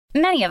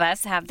Many of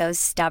us have those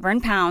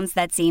stubborn pounds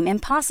that seem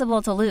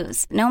impossible to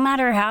lose, no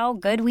matter how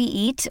good we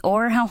eat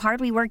or how hard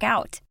we work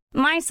out.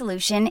 My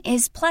solution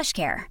is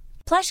PlushCare.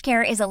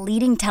 PlushCare is a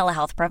leading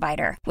telehealth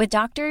provider with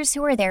doctors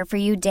who are there for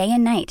you day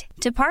and night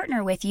to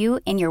partner with you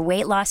in your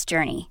weight loss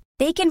journey.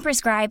 They can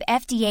prescribe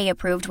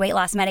FDA-approved weight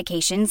loss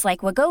medications like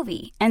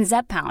Wegovy and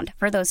Zepbound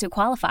for those who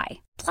qualify.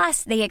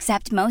 Plus, they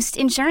accept most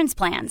insurance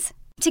plans.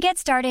 To get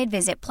started,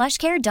 visit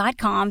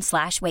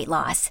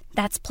plushcare.com/weightloss.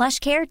 That's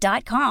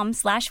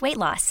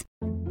plushcare.com/weightloss.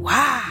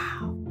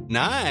 Wow.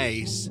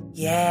 Nice.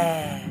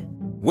 Yeah.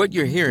 What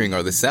you're hearing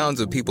are the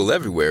sounds of people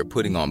everywhere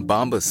putting on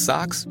Bombas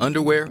socks,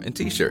 underwear, and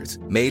T-shirts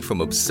made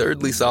from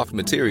absurdly soft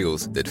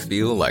materials that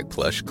feel like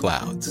plush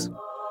clouds.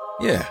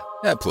 Yeah,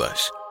 that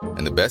plush.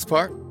 And the best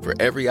part?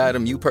 For every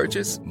item you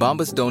purchase,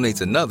 Bombas donates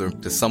another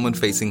to someone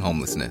facing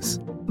homelessness.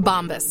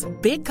 Bombas.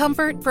 Big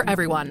comfort for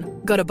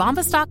everyone. Go to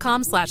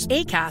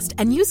bombas.com/ACAST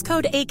and use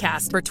code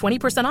ACAST for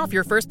 20% off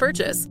your first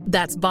purchase.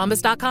 That's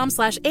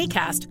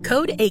bombas.com/ACAST.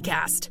 Code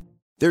ACAST.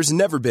 There's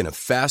never been a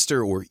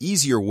faster or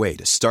easier way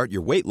to start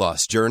your weight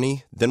loss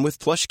journey than with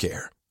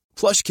PlushCare.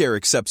 PlushCare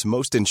accepts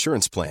most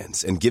insurance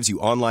plans and gives you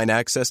online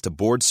access to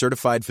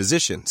board-certified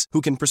physicians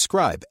who can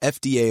prescribe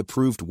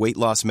FDA-approved weight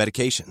loss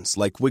medications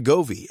like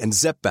Wegovy and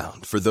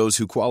Zepbound for those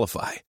who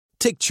qualify.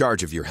 Take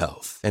charge of your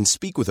health and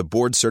speak with a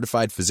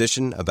board-certified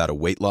physician about a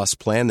weight loss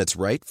plan that's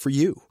right for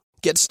you.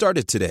 Get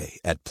started today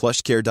at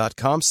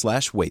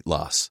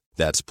plushcare.com/weightloss.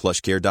 That's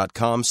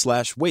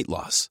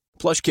plushcare.com/weightloss.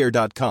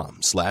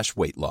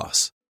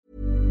 plushcare.com/weightloss.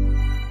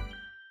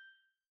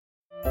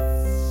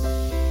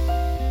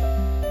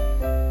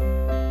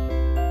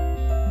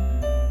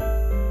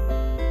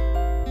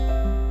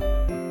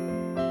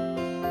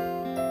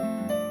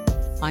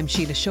 I'm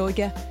Sheila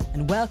Shoiga,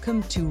 and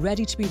welcome to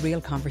Ready to Be Real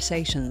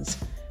Conversations,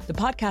 the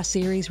podcast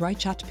series where I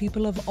chat to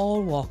people of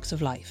all walks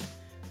of life.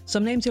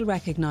 Some names you'll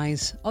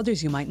recognise,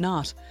 others you might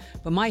not,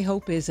 but my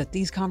hope is that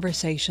these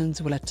conversations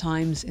will at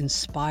times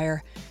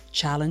inspire,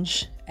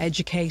 challenge,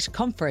 educate,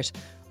 comfort,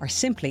 or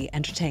simply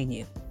entertain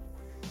you.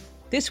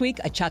 This week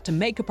I chat to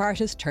makeup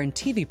artist turned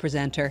TV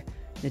presenter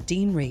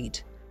Nadine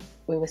Reid.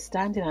 We were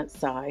standing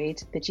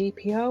outside the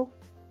GPO,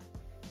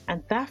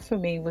 and that for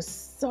me was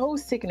so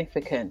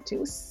significant. It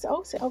was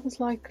so, I was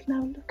like,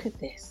 now look at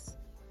this.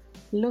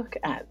 Look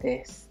at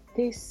this.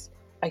 This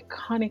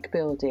iconic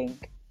building,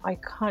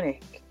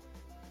 iconic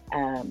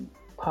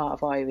part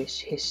of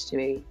Irish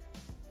history.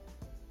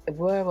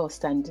 We're all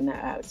standing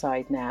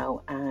outside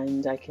now,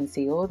 and I can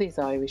see all these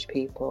Irish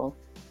people,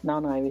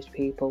 non-Irish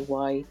people,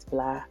 white,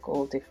 black,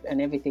 all different,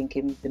 and everything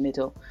in the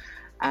middle,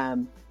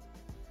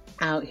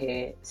 out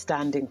here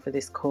standing for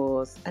this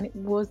cause. And it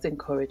was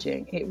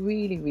encouraging. It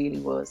really, really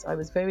was. I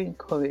was very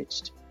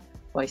encouraged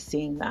by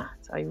seeing that.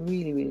 I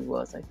really, really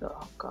was. I thought,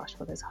 oh gosh,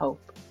 well, there's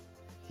hope.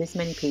 This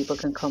many people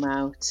can come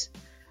out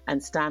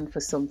and stand for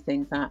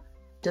something that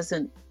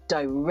doesn't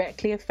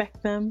directly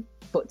affect them,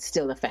 but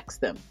still affects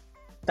them.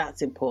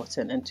 That's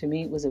important. And to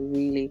me, it was a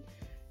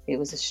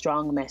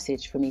strong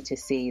message for me to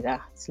see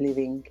that,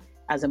 living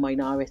as a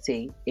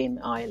minority in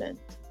Ireland.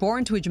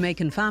 Born to a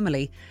Jamaican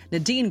family,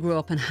 Nadine grew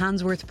up in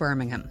Handsworth,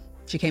 Birmingham.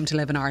 She came to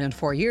live in Ireland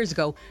 4 years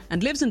ago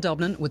and lives in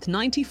Dublin with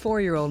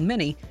 94-year-old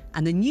Minnie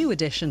and the new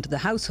addition to the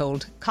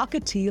household,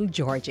 Cockatiel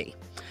Georgie.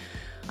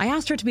 I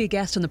asked her to be a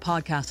guest on the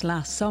podcast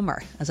last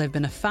summer, as I've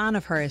been a fan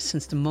of hers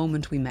since the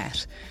moment we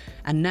met,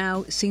 and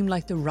now seemed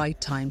like the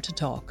right time to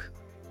talk.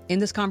 In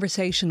this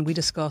conversation, we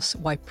discuss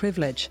white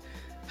privilege,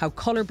 how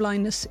colour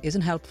blindness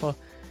isn't helpful,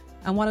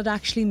 and what it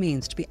actually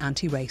means to be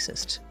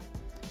anti-racist.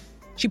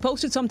 She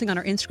posted something on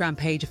her Instagram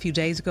page a few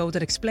days ago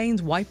that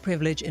explains white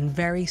privilege in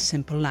very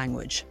simple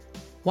language.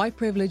 White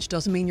privilege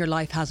doesn't mean your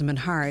life hasn't been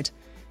hard.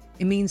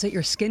 It means that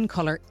your skin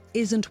colour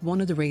isn't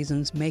one of the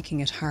reasons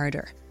making it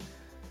harder.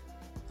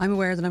 I'm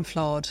aware that I'm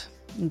flawed,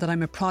 and that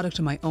I'm a product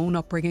of my own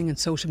upbringing and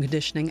social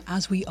conditioning,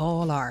 as we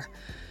all are.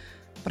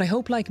 But I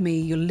hope, like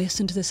me, you'll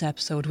listen to this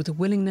episode with a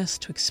willingness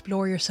to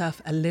explore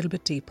yourself a little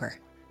bit deeper.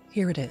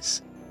 Here it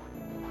is.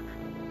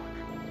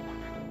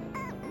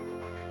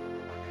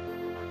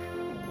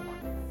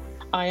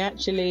 I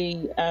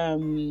actually,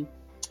 I'm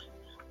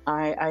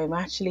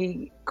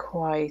actually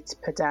quite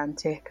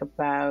pedantic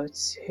about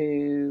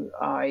who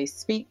I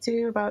speak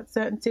to about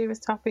certain serious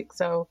topics.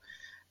 So,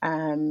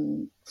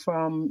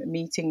 from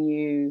meeting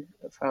you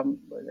from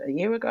a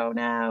year ago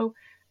now,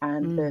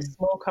 and the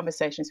small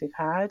conversations we've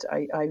had,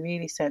 I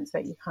really sense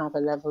that you have a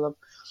level of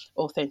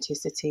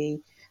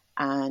authenticity,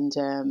 and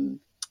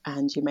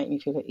you make me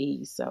feel at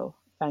ease. So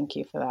thank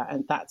you for that,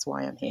 and that's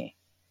why I'm here.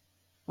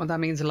 Well, that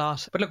means a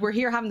lot. But look, we're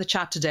here having the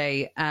chat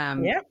today.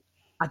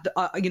 At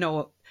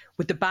the,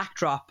 with the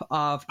backdrop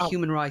of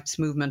human rights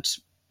movement,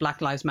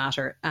 Black Lives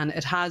Matter, and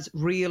it has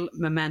real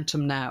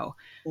momentum now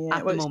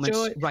at the moment,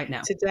 right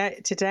now.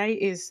 Today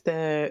is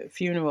the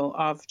funeral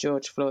of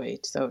George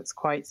Floyd, so it's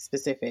quite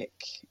specific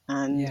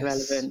and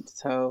relevant.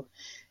 So,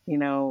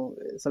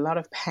 there's a lot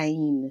of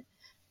pain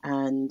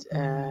and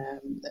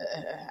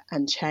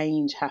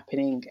change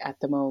happening at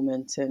the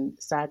moment, and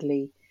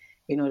sadly,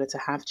 in order to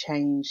have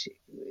change,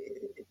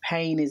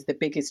 pain is the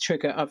biggest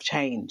trigger of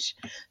change.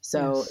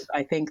 So Yes.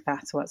 I think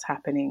that's what's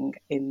happening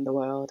in the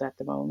world at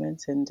the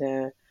moment. And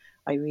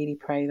I really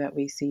pray that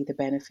we see the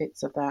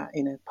benefits of that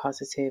in a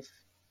positive,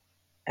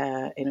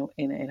 in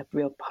a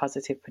real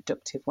positive,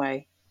 productive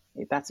way.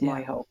 That's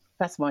my hope.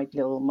 That's my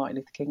little Martin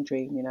Luther King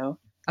dream, you know.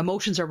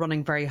 Emotions are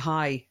running very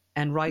high,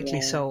 and rightly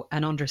Yeah. so,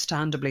 and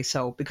understandably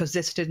so, because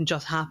this didn't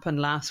just happen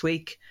last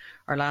week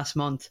or last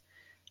month.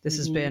 This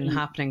has been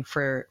happening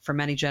for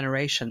many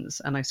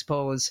generations. And I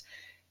suppose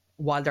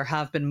while there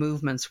have been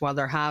movements, while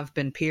there have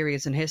been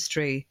periods in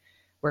history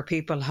where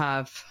people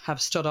have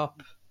stood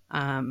up,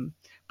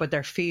 but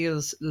there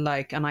feels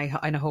like, and I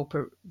hope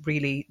it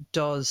really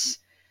does,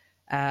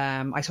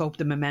 I hope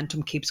the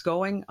momentum keeps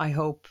going. I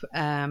hope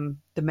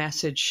the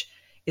message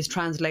is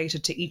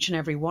translated to each and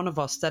every one of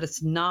us, that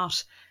it's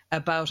not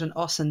about an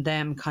us and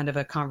them kind of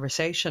a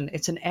conversation.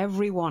 It's an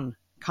everyone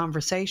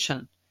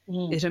conversation.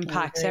 It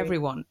impacts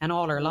everyone and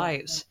all our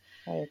lives.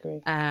 I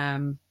agree.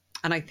 And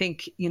I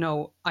think,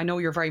 I know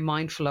you're very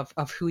mindful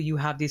of who you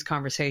have these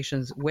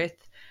conversations with.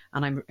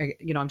 And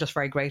I'm just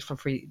very grateful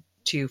to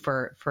you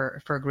for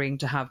agreeing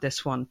to have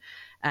this one.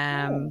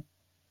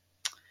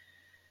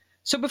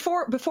 So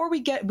before we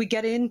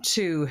get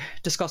into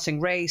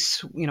discussing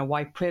race,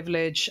 white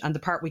privilege and the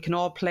part we can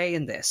all play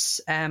in this,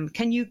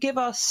 can you give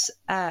us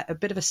a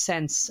bit of a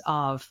sense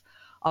of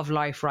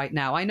life right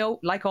now? I know,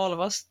 like all of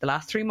us, the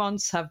last 3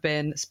 months have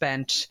been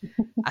spent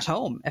at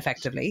home,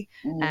 effectively.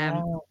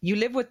 You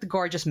live with the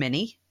gorgeous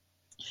Minnie.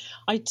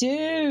 I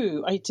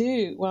do.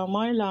 Well,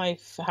 my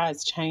life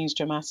has changed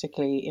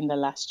dramatically in the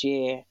last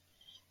year,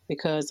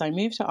 because I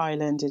moved to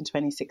Ireland in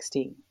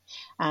 2016.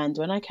 And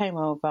when I came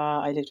over,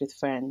 I lived with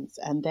friends.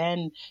 And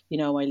then, I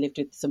lived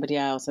with somebody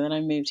else. And then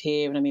I moved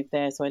here and I moved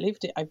there. So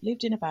I've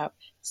lived in about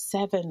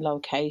 7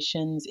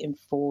 locations in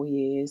 4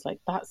 years.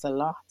 Like, that's a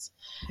lot.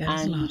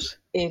 That's a lot.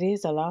 It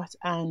is a lot.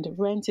 And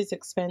rent is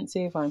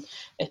expensive. I'm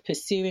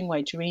pursuing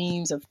my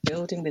dreams of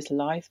building this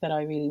life that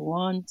I really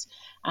want.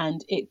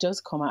 And it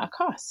does come at a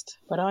cost.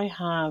 But I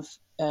have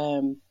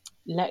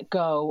let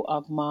go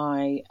of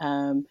my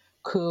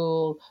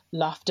cool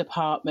loft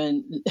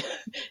apartment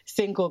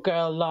single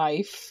girl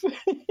life,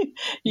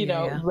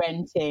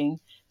 renting,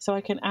 so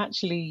I can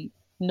actually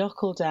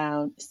knuckle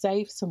down,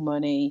 save some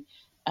money,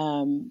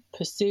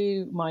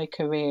 pursue my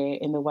career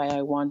in the way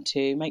I want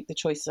to, make the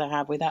choices I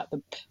have without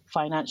the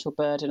financial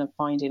burden of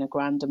finding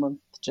 $1,000 a month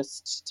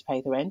just to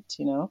pay the rent,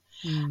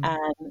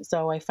 And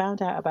so I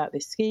found out about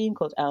this scheme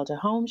called Elder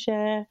Home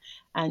Share,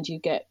 and you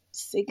get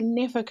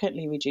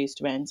significantly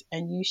reduced rent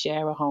and you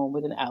share a home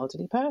with an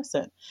elderly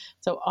person.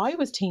 So I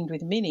was teamed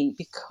with Minnie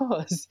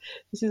because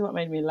this is what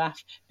made me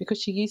laugh, because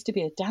she used to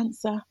be a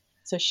dancer.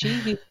 So she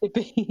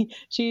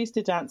used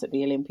to dance at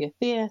the Olympia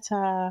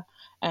Theatre,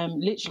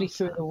 literally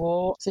through the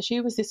war. So she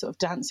was this sort of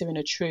dancer in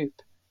a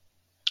troupe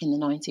in the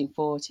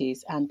 1940s,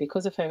 and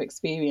because of her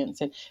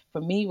experience and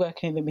from me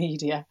working in the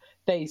media,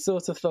 they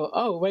sort of thought,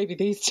 oh, maybe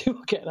these two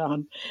will get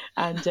on,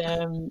 and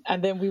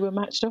then we were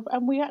matched up,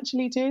 and we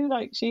actually do.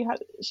 Like, we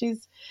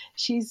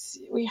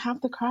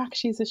have the crack.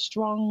 She's a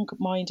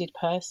strong-minded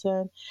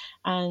person,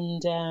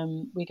 and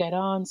we get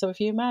on. So if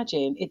you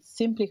imagine, it's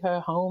simply her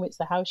home. It's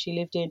the house she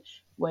lived in,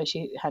 where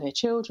she had her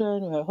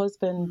children. Her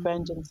husband,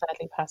 Brendan,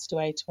 sadly passed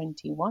away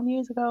 21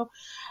 years ago.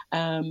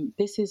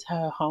 This is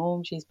her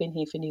home. She's been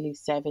here for nearly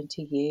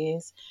 70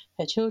 years.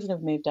 Her children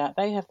have moved out.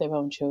 They have their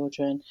own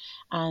children.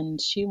 And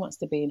she wants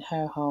to be in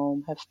her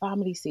home. Her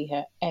family see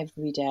her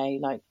every day.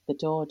 Like, the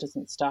door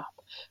doesn't stop.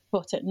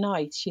 But at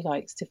night, she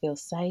likes to feel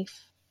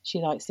safe. She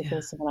likes to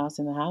feel someone else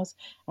in the house.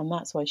 And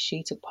that's why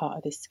she took part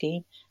of this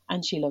scheme.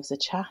 And she loves a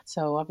chat.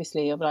 So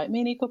obviously I'm like,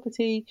 Minnie, cup of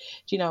tea.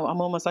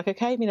 I'm almost like,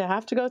 okay, Minnie, I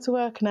have to go to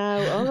work now.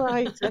 All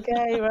right,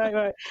 okay,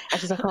 right.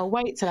 And she's like, oh,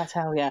 wait till I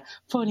tell you.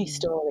 Funny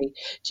story.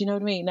 Do you know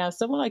what I mean? Now,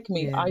 someone like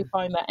me, I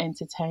find that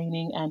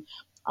entertaining. And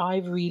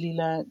I've really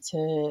learned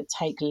to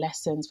take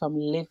lessons from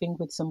living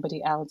with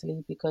somebody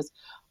elderly, because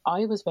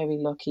I was very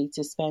lucky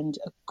to spend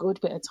a good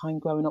bit of time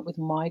growing up with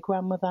my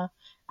grandmother,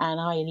 and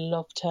I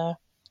loved her.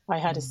 I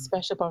had a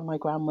special bond with my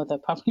grandmother,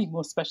 probably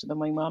more special than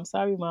my mom.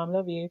 Sorry, Mom,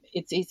 love you.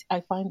 It's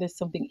I find there's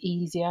something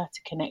easier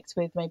to connect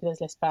with. Maybe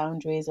there's less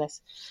boundaries,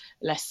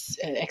 less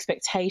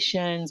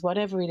expectations,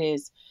 whatever it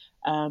is.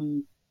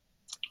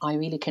 I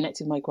really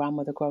connected with my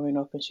grandmother growing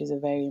up, and she's a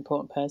very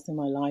important person in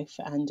my life.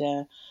 And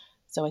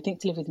so I think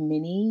to live with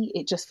Minnie,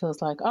 it just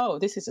feels like, oh,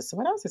 this is just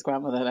someone else's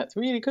grandmother. That's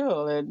really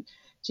cool. And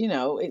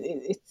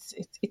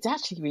it's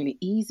actually really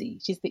easy.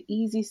 She's the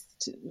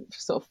easiest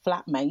sort of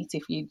flatmate,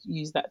 if you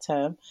use that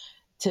term,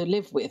 to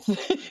live with,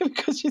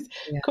 because she's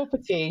cup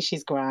of tea,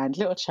 she's grand,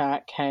 little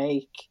chat,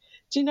 cake.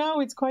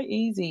 It's quite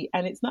easy,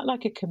 and it's not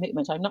like a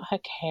commitment. I'm not her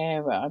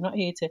carer. I'm not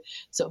here to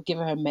sort of give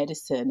her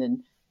medicine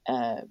and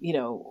I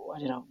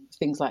don't know,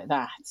 things like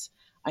that.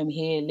 I'm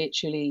here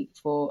literally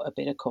for a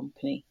bit of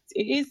company.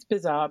 It is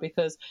bizarre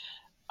because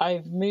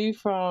I've moved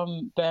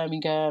from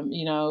Birmingham,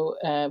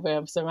 where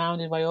I'm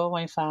surrounded by all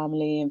my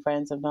family and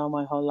friends I've known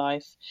my whole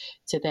life,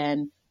 to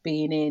then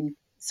being in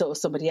sort of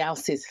somebody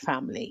else's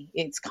family.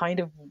 It's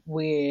kind of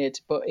weird,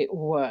 but it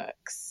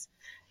works.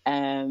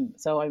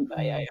 So I'm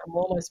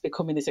almost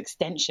becoming this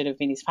extension of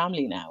Vinny's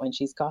family now, and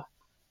she's got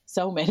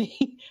so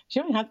many. She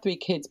only had 3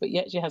 kids, but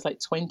yet she has like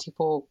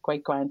 24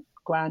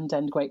 grand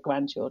and great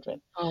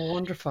grandchildren. Oh,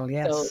 wonderful!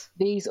 Yes.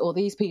 So all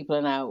these people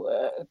are now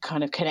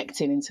kind of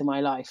connecting into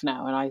my life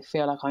now, and I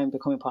feel like I'm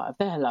becoming part of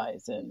their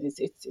lives, and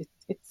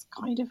it's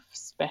kind of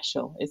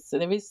special.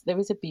 There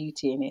is a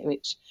beauty in it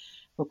which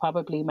will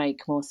probably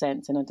make more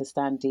sense and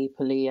understand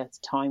deeply as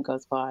time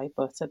goes by.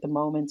 But at the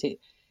moment,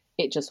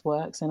 it just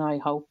works, and I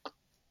hope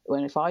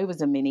if I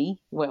was a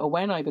mini, or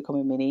when I become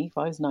a mini, if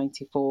I was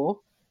 94,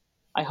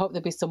 I hope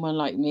there'd be someone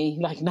like me,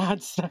 like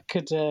Nads, that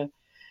could,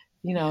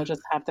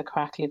 just have the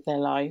crack, live their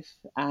life,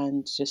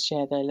 and just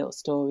share their little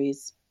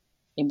stories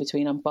in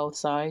between on both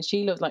sides.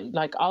 She looked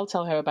like I'll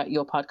tell her about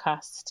your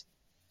podcast.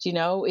 Do you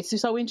know? It's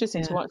just so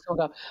interesting to watch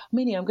someone go,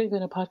 Minnie, I'm going to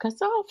go on a podcast.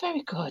 Oh,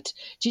 very good.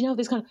 Do you know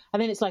this kind of?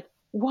 And then it's like,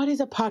 what is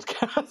a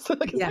podcast?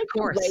 Like, it's like of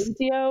course.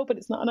 Radio, but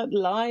it's not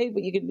live,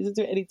 but you can listen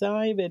to it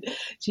anytime. And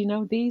do you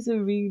know, these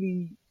are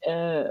really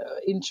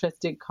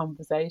interesting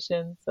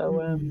conversations.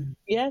 So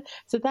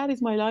so that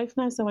is my life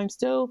now. So I'm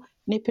still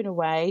nipping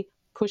away,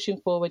 pushing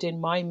forward in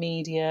my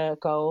media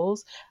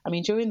goals. I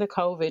mean, during the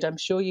COVID, I'm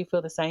sure you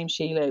feel the same,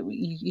 Sheila.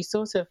 You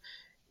sort of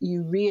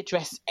you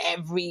readdress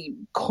every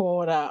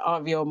corner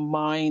of your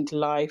mind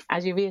life.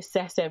 As you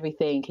reassess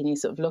everything and you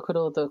sort of look at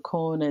all the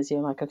corners,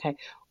 you're like, okay,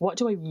 what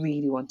do I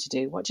really want to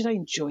do? What did I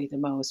enjoy the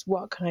most?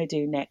 What can I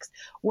do next?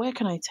 Where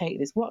can I take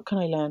this? What can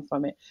I learn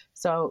from it?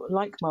 So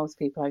like most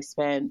people, I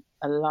spent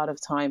a lot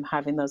of time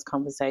having those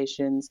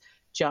conversations,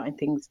 jotting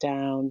things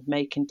down,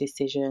 making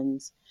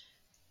decisions.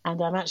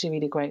 And I'm actually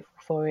really grateful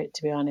for it,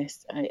 to be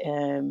honest. But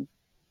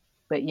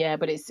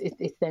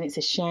it's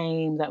a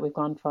shame that we've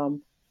gone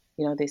from,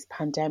 this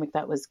pandemic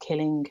that was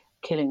killing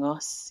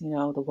us,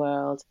 the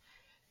world,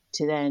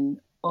 to then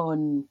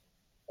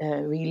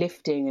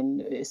relifting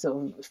and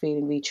sort of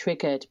feeling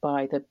re-triggered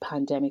by the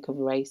pandemic of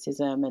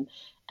racism.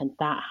 And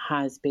that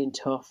has been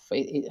tough.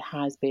 It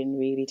has been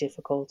really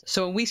difficult.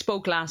 So when we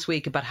spoke last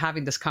week about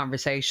having this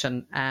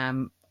conversation,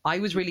 I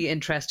was really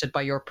interested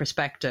by your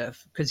perspective,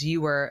 because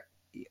you were,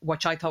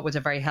 which I thought was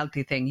a very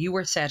healthy thing, you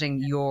were setting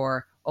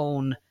your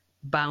own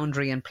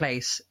boundary in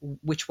place,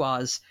 which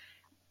was,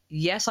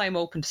 yes, I'm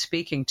open to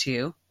speaking to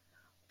you,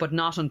 but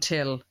not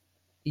until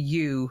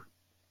you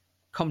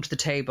come to the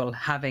table,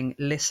 having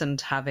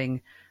listened,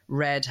 having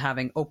read,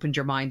 having opened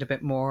your mind a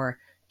bit more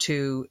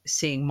to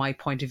seeing my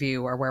point of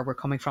view or where we're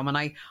coming from.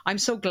 And I'm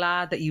so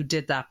glad that you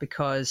did that,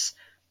 because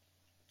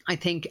I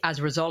think as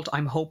a result,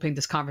 I'm hoping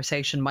this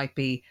conversation might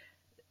be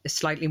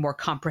slightly more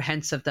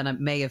comprehensive than it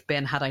may have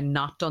been had I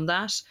not done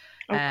that.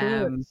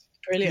 Good.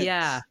 Brilliant.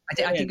 Yeah,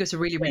 I think it's a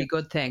really, really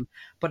good thing.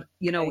 But,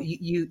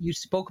 you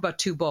spoke about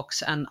 2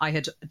 books, and I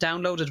had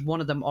downloaded one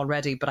of them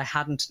already, but I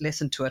hadn't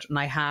listened to it. And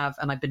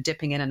I've been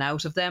dipping in and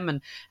out of them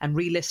and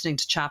re-listening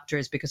to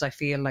chapters, because I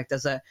feel like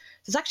there's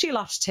actually a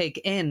lot to take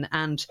in.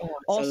 And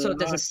also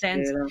there's a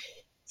sense,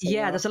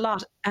 there's a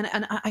lot. And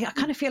I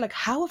kind of feel like,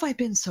 how have I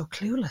been so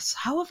clueless?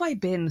 How have I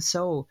been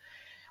so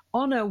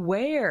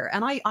unaware?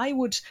 And I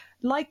would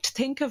like to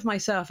think of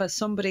myself as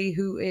somebody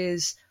who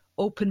is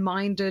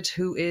open-minded,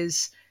 who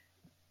is,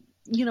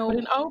 But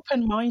an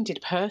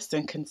open-minded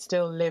person can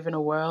still live in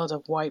a world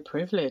of white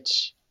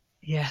privilege.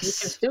 Yes. You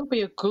can still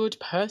be a good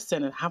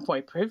person and have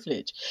white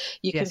privilege.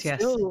 You can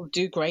still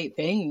do great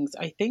things.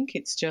 I think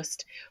it's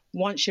just,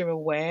 once you're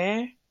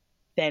aware,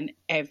 then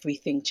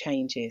everything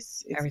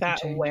changes.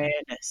 It's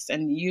awareness.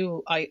 And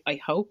I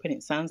hope, and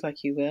it sounds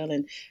like you will,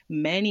 and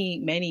many,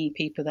 many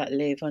people that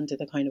live under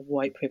the kind of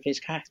white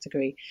privilege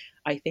category,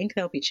 I think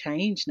there'll be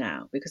change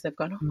now, because they've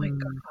gone, oh my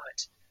God,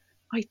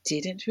 I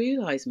didn't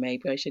realise,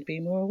 maybe I should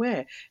be more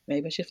aware.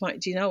 Maybe I should find,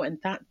 and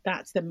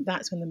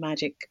that's when the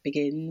magic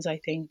begins, I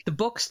think. The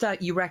books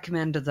that you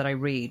recommended that I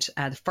read,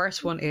 the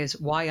first one is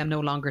Why I'm No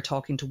Longer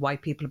Talking to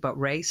White People About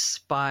Race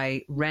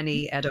by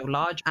Rennie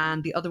Edo-Lodge,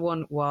 and the other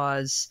one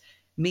was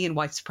Me and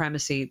White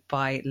Supremacy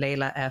by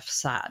Layla F.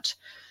 Saad.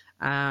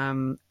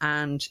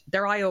 And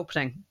they're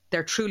eye-opening.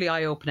 They're truly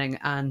eye-opening,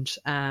 and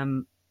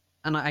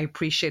I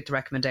appreciate the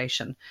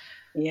recommendation.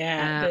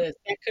 Yeah, the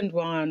second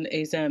one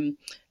is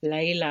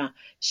Layla.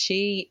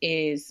 She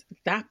is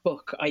that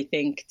book, I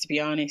think, to be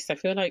honest. I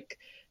feel like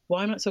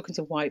Why I'm Not Talking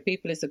to White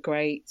People is a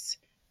great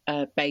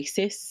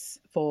basis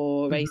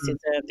for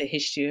racism, the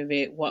history of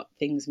it, what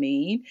things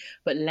mean.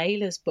 But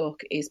Layla's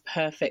book is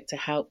perfect to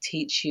help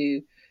teach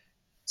you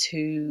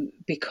to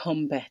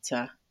become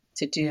better,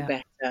 to do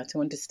better,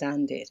 to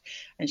understand it.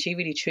 And she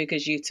really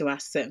triggers you to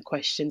ask certain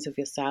questions of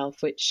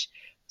yourself, which...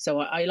 So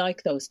I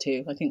like those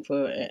 2. I think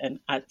for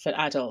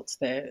adults,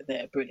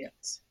 they're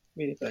brilliant,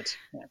 really good.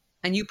 Yeah.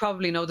 And you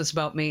probably know this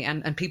about me,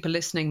 and people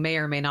listening may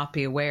or may not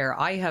be aware.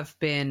 I've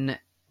been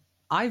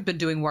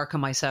doing work on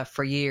myself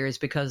for years,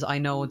 because I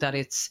know that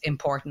it's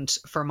important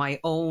for my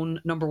own,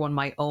 number one,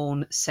 my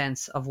own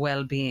sense of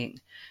well-being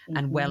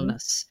and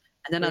wellness.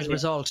 And then as a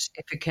result,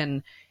 if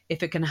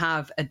it can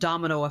have a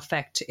domino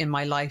effect in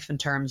my life in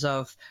terms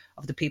of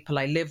the people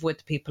I live with,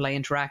 the people I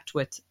interact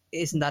with,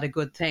 isn't that a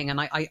good thing?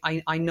 And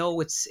I know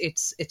it's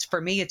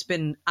for me, it's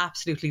been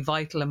absolutely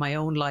vital in my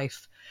own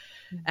life,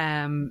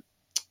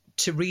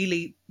 to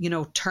really,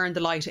 turn the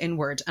light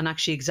inward and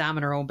actually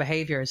examine our own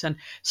behaviours. And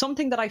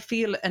something that I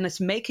feel, and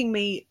it's making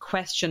me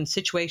question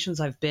situations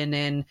I've been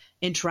in,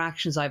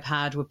 interactions I've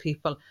had with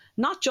people,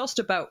 not just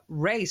about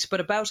race, but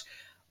about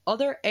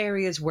other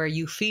areas where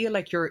you feel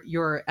like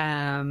you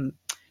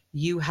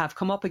have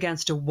come up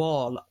against a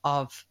wall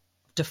of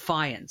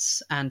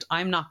defiance, and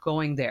I'm not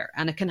going there.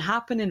 And it can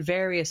happen in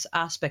various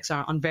aspects,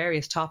 on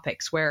various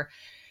topics, where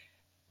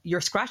you're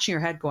scratching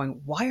your head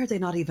going, why are they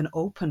not even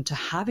open to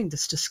having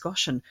this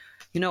discussion?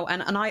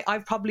 And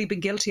I've probably been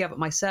guilty of it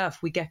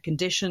myself. We get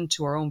conditioned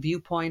to our own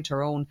viewpoint,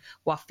 our own,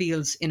 what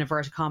feels, in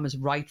inverted commas,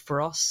 right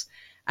for us.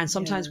 And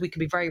sometimes we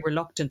can be very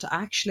reluctant to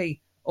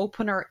actually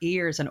open our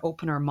ears and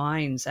open our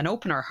minds and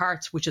open our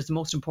hearts, which is the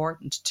most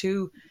important,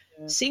 to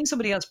seeing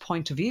somebody else's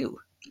point of view.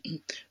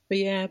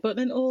 But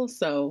then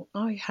also,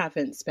 I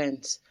haven't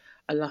spent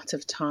a lot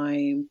of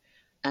time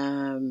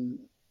on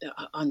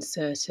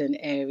certain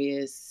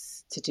areas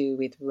to do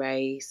with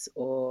race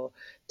or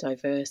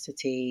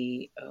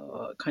diversity,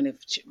 or kind of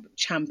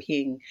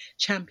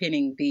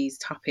championing these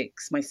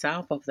topics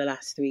myself over the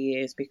last 3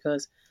 years,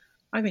 because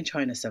I've been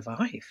trying to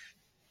survive.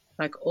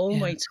 Like all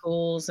my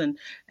tools and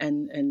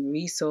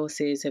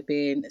resources have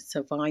been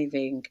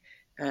surviving,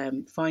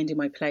 finding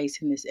my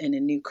place in a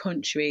new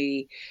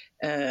country,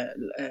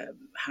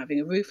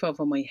 having a roof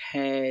over my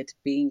head,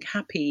 being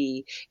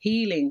happy,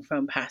 healing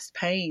from past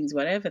pains,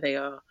 whatever they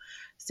are.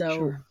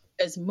 So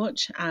as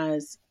much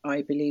as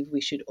I believe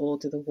we should all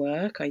do the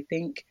work, I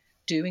think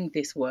doing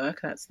this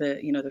work, that's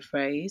the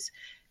phrase,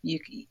 you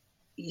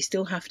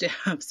still have to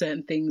have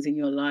certain things in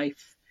your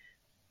life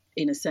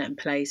in a certain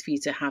place for you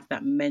to have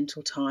that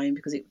mental time,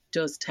 because it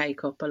does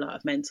take up a lot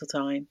of mental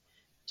time.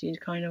 Do you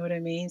kind of know what I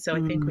mean? So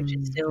I think we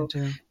should still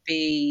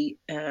be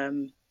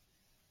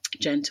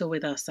gentle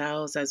with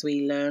ourselves as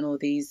we learn all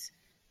these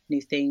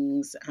new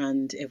things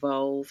and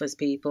evolve as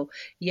people.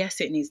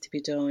 Yes, it needs to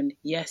be done.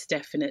 Yes,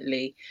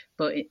 definitely.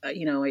 But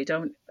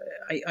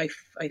I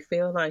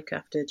feel like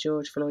after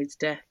George Floyd's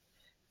death,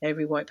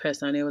 every white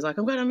person I knew was like,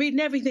 I'm reading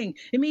everything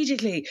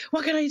immediately.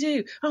 What can I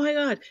do? Oh my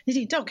God,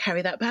 Nadine, don't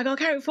carry that bag. I'll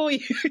carry it for you.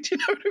 Do you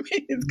know what I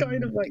mean? It's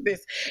kind of like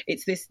this.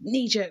 It's this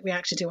knee-jerk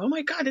reaction to, oh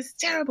my God, it's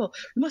terrible.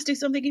 We must do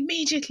something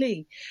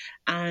immediately.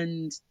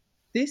 And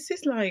this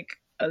is like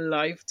a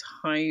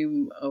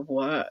lifetime of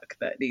work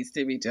that needs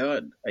to be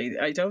done.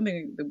 I don't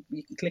think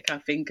we can click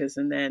our fingers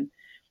and then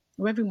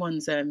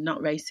everyone's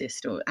not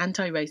racist or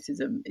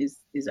anti-racism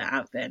is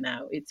out there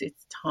now. It's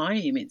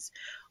time. It's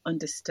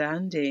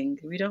understanding.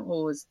 We don't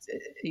always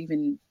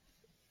even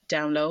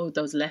download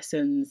those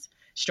lessons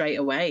straight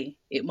away.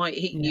 It might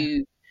hit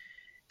you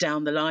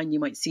down the line. You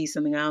might see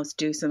something else,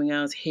 do something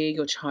else, hear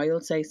your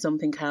child say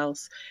something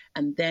else,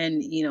 and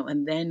then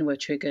we're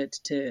triggered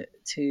to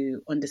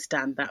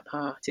understand that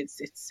part.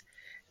 It's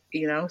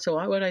so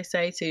what would I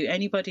say to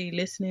anybody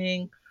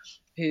listening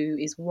who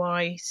is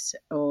white,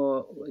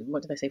 or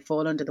what do they say,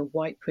 fall under the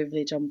white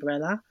privilege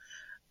umbrella?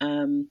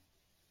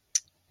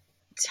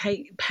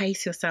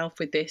 Pace yourself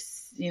with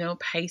this,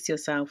 pace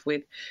yourself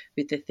with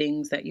the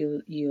things that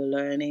you're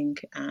learning.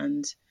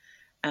 And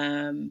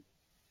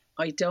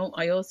I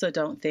also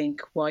don't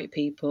think white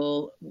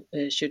people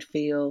should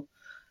feel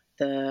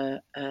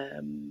the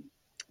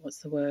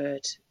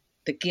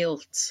the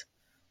guilt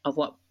of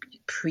what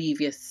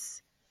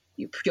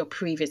your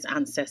previous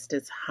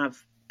ancestors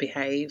have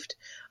behaved.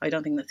 I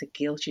don't think that's a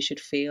guilt you should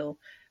feel.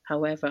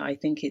 However, I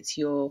think it's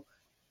a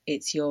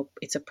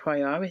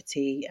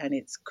priority, and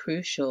it's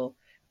crucial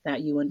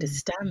that you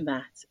understand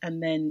that,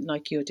 and then,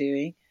 like you're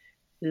doing,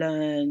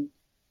 learn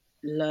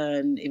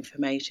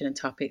information and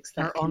topics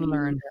that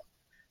unlearn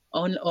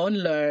and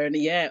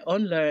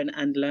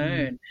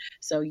learn,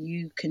 so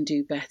you can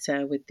do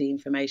better with the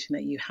information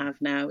that you have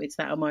now. It's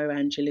that Maya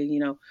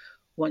Angelou,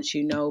 once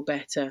you know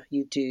better,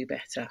 you do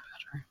better.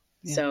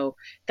 Yeah. So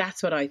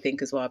that's what I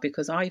think as well,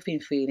 because I've been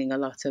feeling a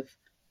lot of,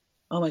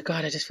 oh my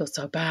God, I just feel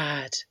so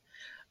bad.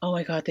 Oh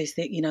my God, this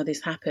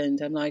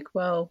happened. I'm like,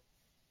 well,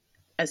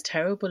 as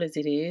terrible as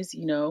it is,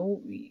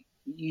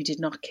 you did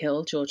not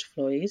kill George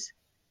Floyd.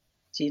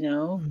 Do you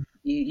know?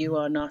 You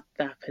are not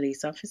that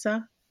police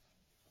officer.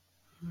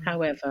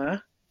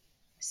 However,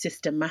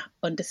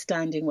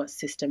 understanding what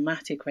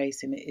systematic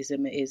racism is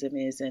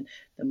and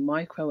the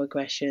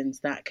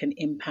microaggressions that can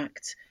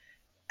impact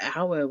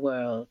our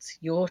world,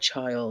 your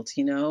child,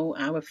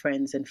 our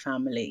friends and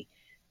family,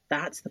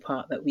 that's the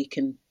part that we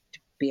can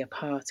be a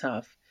part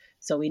of.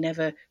 So we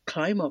never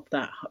climb up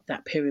that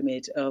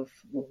pyramid of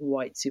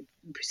white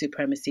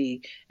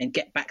supremacy and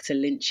get back to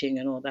lynching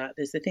and all that.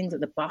 There's the things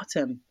at the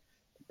bottom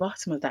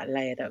of that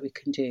layer that we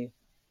can do,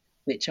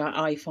 which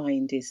I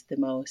find is the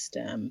most,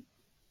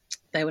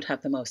 they would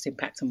have the most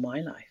impact on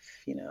my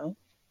life,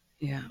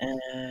 Yeah.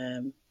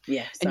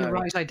 Yeah, and you're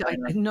right.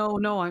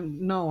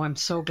 I'm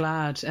so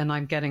glad, and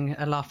I'm getting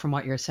a lot from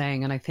what you're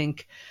saying. And I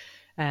think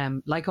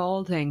like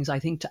all things, I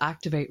think to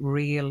activate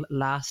real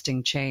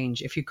lasting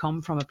change, if you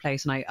come from a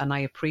place, and I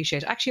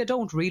appreciate, actually I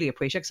don't really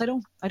appreciate,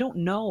 because I don't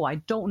know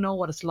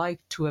what it's like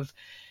to have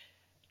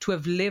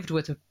lived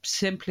with it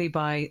simply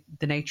by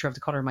the nature of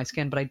the color of my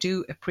skin, but I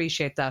do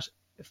appreciate that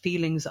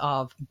feelings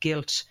of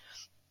guilt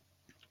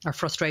or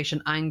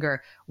frustration,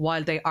 anger,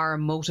 while they are a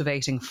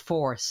motivating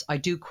force, I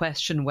do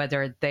question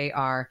whether they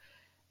are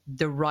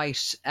the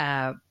right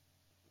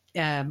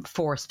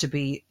force to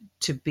be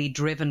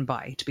driven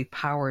by, to be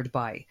powered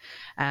by.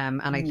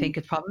 And I think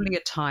it's probably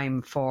a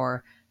time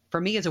for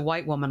me as a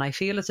white woman, I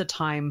feel it's a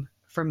time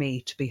for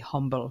me to be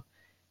humble.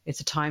 It's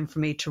a time for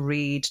me to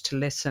read, to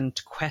listen,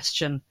 to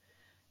question.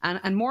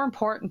 And more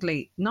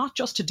importantly, not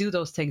just to do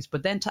those things,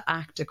 but then to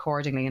act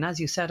accordingly. And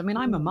as you said, I mean,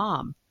 I'm a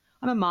mom.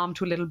 I'm a mom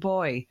to a little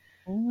boy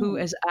who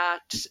is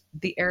at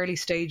the early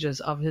stages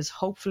of his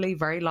hopefully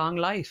very long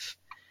life.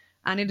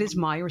 And it is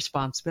my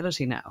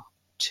responsibility now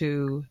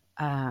to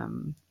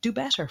do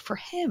better for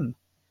him.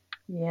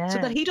 Yeah. So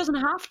that he doesn't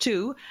have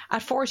to,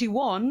 at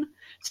 41,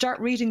 start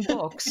reading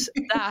books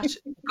that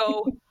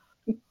go,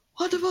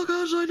 what the fuck,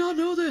 how did I not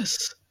know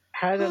this?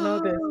 How do I know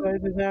this? Why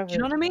does that happen? Do you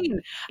know what I mean?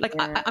 Like,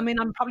 Yeah. I mean,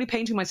 I'm probably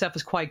painting myself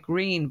as quite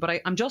green,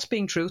 but I'm just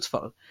being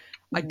truthful.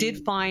 I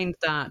did find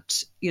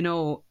that,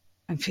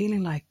 I'm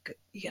feeling like,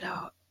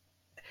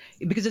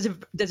 because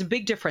there's a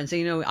big difference.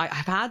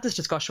 I've had this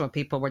discussion with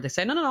people where they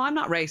say, no, I'm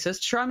not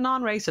racist. Sure, I'm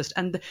non-racist.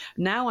 And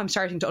now I'm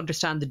starting to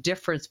understand the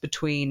difference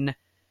between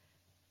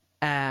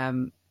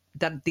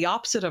that the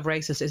opposite of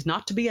racist is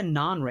not to be a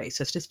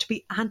non-racist, it's to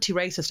be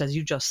anti-racist, as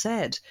you just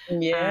said.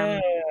 Yeah.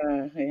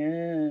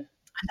 And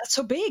that's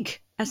so big.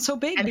 That's so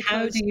big. And because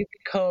how do you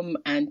become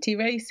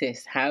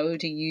anti-racist? How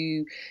do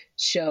you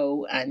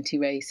show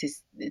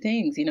anti-racist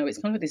things? It's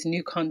kind of this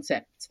new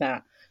concept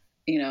that,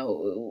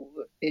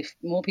 if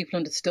more people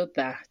understood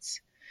that,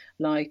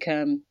 like,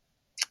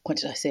 what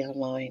did I say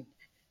online?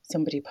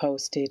 Somebody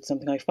posted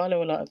something. I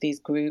follow a lot of these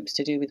groups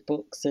to do with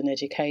books and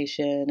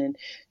education and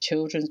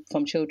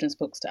from children's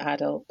books to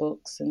adult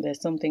books. And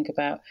there's something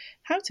about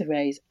how to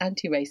raise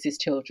anti-racist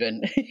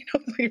children. It's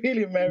like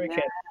really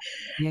American.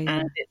 Yeah.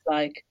 And it's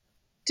like,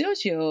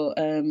 does your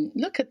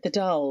look at the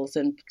dolls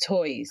and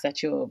toys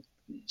that your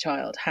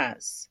child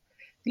has.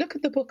 Look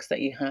at the books that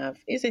you have.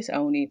 Is this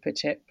only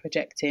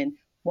projecting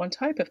one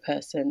type of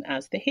person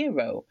as the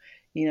hero?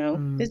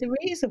 There's a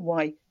reason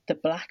why the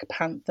Black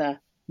Panther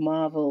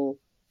Marvel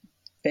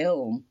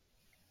film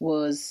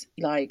was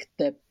like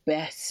the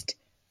best,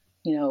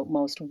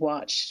 most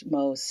watched,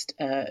 most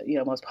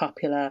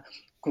popular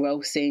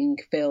grossing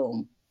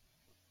film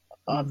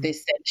of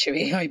this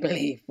century, I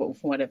believe, from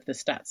whatever the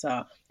stats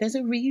are. There's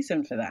a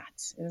reason for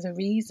that. There's a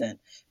reason.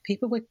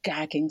 People were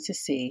gagging to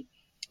see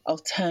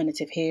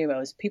alternative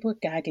heroes. People were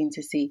gagging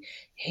to see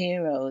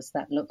heroes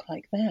that look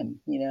like them,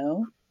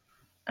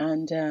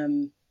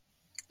 And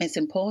it's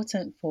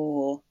important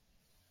for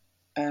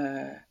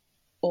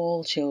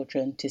all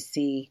children to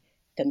see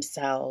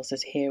themselves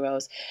as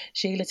heroes.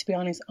 Sheila, to be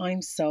honest,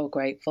 I'm so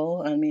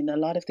grateful. I mean, a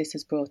lot of this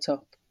has brought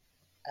up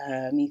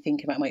me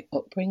thinking about my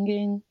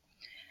upbringing,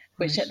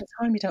 which at the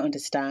time you don't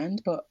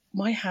understand, but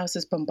my house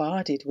is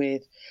bombarded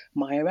with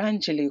Maya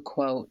Angelou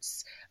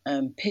quotes,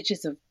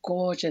 pictures of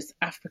gorgeous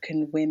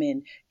African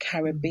women,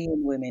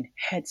 Caribbean women,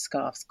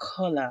 headscarves,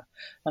 colour.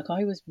 Like,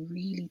 I was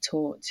really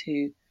taught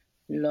to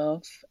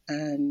love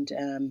and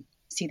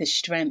see the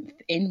strength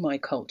in my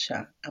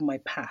culture and my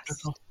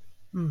past.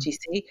 Do you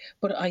see?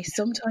 But I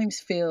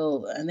sometimes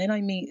feel, and then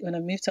when I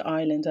moved to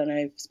Ireland and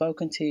I've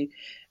spoken to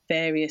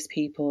various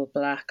people,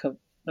 black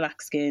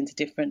skin, to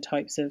different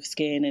types of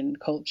skin and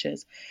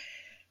cultures,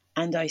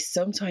 and I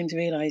sometimes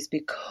realise,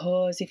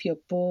 because if you're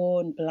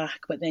born black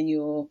but then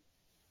you're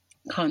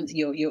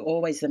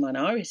always the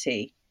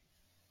minority,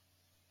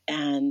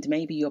 and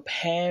maybe your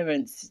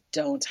parents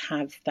don't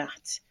have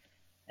that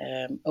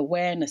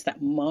awareness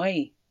that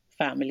my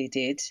family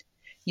did,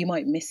 you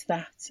might miss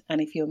that. And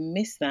if you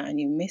miss that and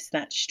you miss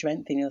that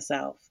strength in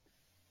yourself,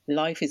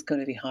 life is going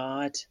to be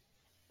hard.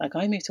 Like,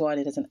 I moved to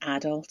Ireland as an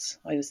adult.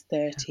 I was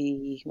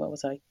 38 when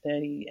I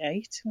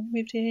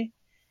moved here,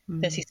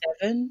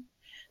 37.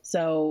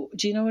 So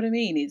do you know what I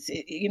mean?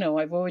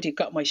 I've already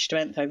got my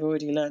strength. I've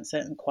already learned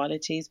certain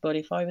qualities. But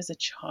if I was a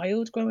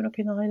child growing up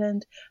in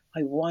Ireland,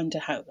 I wonder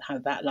how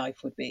that life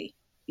would be,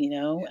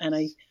 And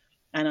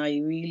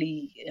I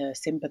really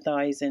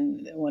sympathise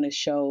and want to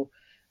show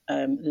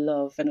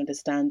love and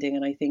understanding.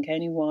 And I think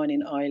anyone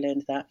in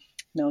Ireland that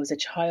knows a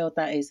child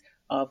that is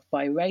of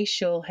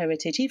biracial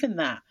heritage, even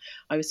that,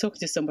 I was talking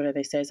to somebody,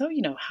 they says,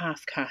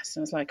 half caste.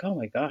 And I was like, oh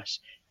my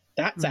gosh,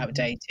 that's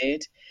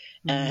outdated.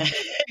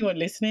 Anyone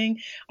listening,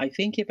 I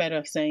think you're better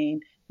off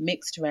saying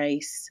mixed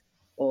race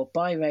or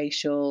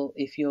biracial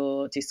if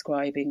you're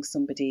describing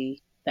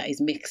somebody that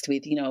is mixed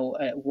with,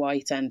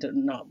 white and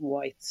not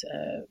white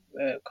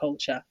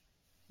culture.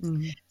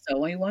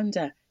 So I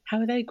wonder, how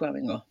are they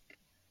growing up?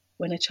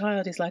 When a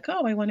child is like,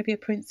 oh, I want to be a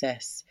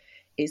princess,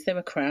 is there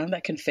a crown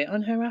that can fit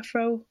on her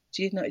afro?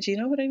 Do you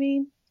know what I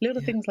mean?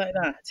 Little things like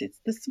that. It's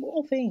the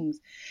small things.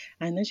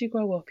 And as you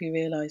grow up, you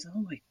realise, oh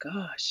my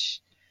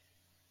gosh,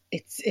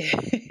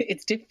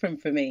 it's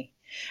different for me.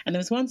 And there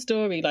was one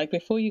story, like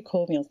before you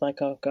called me, I was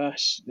like, oh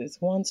gosh, there's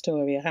one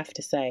story I have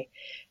to say.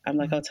 I'm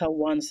like, I'll tell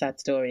one sad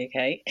story,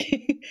 okay?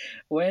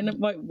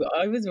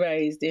 I was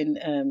raised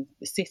in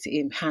the city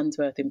in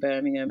Handsworth in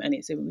Birmingham, and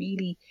it's a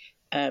really,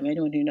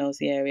 anyone who knows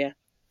the area,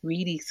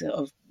 really sort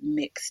of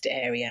mixed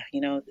area.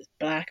 You know, there's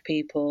black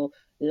people,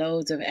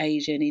 loads of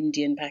Asian,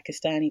 Indian,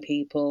 Pakistani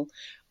people,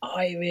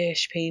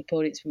 Irish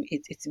people.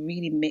 It's a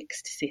really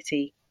mixed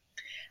city.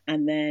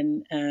 And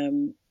then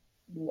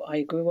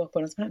I grew up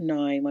when I was about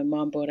 9. My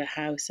mum bought a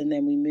house, and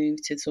then we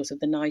moved to sort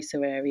of the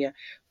nicer area,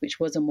 which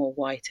was a more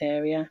white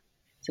area.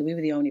 So we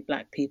were the only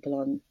black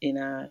people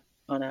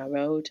on our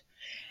road.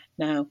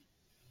 Now,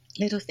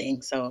 little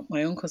thing. So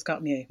my mum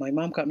got me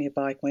a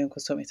bike. My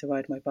uncles taught me to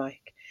ride my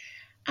bike.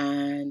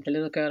 And the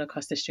little girl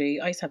across the street,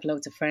 I used to have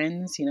loads of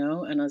friends, you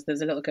know, and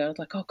there's a little girl, I was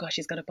like, oh gosh,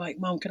 she's got a bike.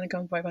 Mum, can I go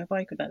and ride my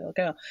bike with that little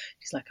girl?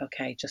 She's like,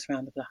 okay, just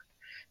round the block.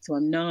 So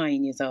I'm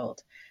 9 years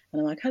old.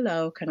 And I'm like,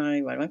 hello, can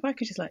I ride my bike?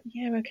 And she's like,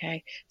 yeah,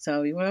 okay.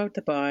 So we rode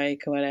the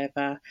bike or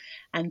whatever.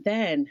 And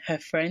then her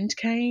friend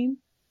came,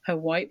 her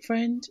white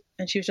friend,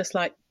 and she was just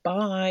like,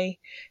 bye.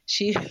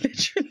 She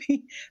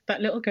literally, that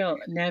little girl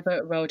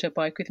never rode her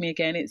bike with me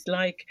again. It's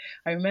like,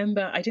 I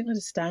remember, I didn't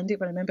understand it,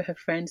 but I remember her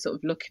friend sort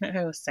of looking at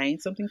her or saying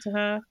something to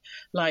her,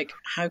 like,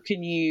 how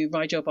can you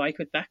ride your bike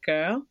with that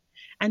girl?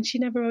 And she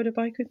never rode a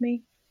bike with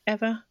me,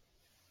 ever.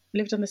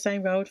 Lived on the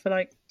same road for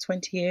like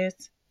 20 years.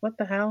 What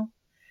the hell?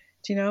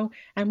 Do you know?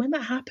 And when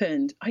that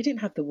happened, I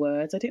didn't have the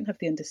words. I didn't have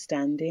the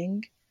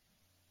understanding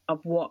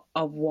of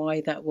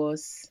why that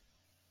was.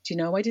 Do you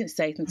know? I didn't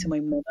say anything to my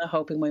mother,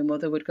 hoping my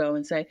mother would go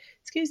and say,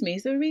 excuse me,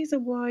 is there a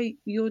reason why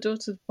your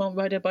daughter won't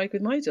ride a bike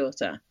with my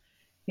daughter?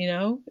 You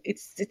know,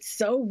 it's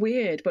so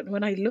weird. But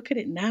when I look at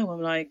it now,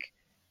 I'm like,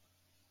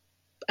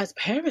 as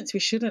parents, we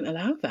shouldn't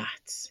allow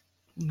that.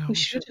 No, we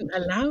shouldn't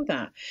allow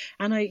that.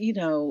 And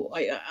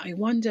I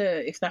wonder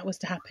if that was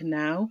to happen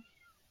now,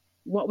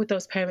 what would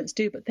those parents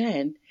do? But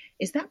then,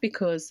 is that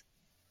because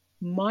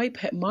my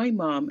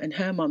mom and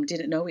her mom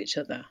didn't know each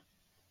other?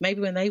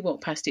 Maybe when they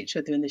walked past each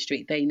other in the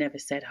street, they never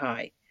said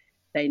hi.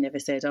 They never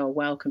said, oh,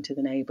 welcome to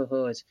the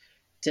neighbourhood,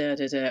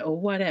 or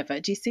whatever.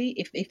 Do you see?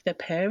 If the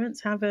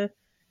parents have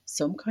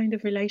some kind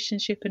of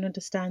relationship and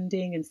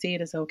understanding and see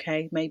it as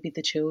okay, maybe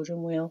the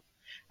children will.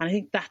 And I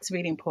think that's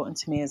really important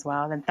to me as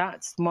well. And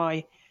that's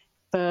my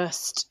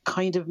first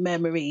kind of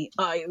memory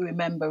I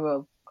remember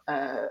of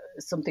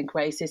something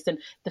racist. And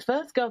the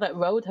first girl that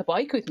rode her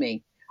bike with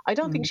me, I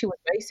don't think she was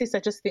racist.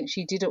 I just think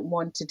she didn't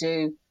want to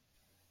do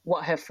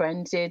what her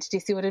friend did. Do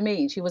you see what I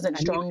mean? She wasn't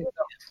strong enough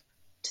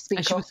to speak up.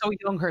 And she was so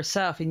young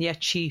herself, and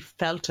yet she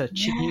felt it.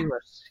 She knew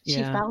it. Yeah.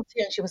 She felt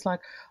it, and she was like,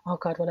 oh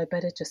God, well, I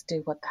better just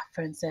do what that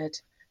friend said,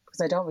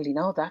 because I don't really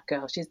know that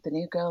girl. She's the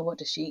new girl. What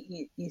does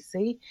she, you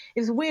see?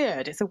 It's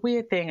weird. It's a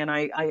weird thing. And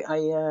I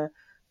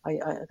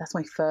that's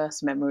my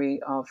first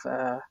memory of,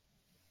 I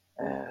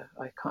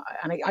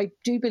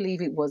do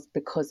believe it was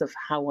because of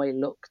how I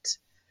looked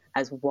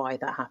as why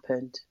that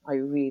happened. I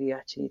really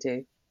actually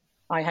do.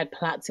 I had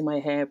plaits in my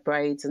hair,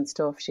 braids and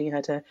stuff. She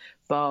had a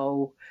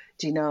bow,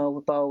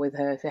 a bow with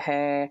her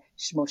hair,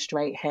 more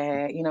straight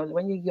hair. You know,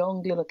 when you're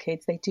young little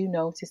kids, they do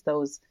notice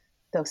those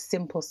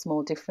simple,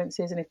 small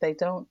differences. And if they're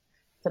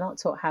not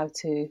taught how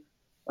to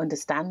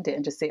understand it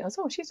and just say,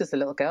 oh, she's just a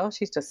little girl.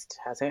 She just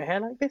has her hair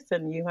like this,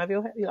 and you have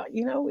your hair, like,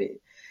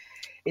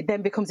 it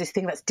then becomes this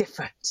thing that's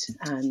different.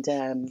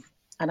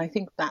 And I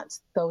think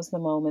those are the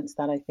moments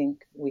that I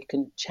think we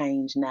can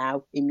change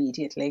now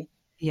immediately.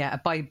 Yeah,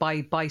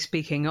 by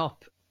speaking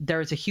up,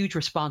 there is a huge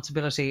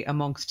responsibility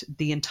amongst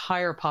the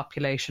entire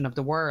population of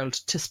the world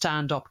to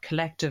stand up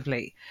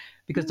collectively,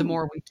 because the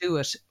more we do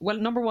it, well,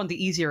 number one,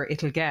 the easier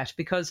it'll get,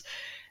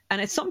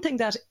 and it's something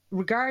that,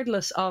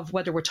 regardless of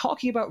whether we're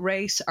talking about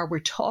race or we're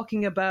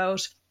talking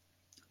about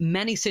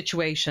many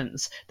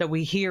situations that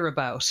we hear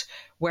about,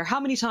 where how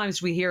many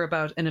times we hear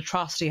about an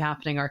atrocity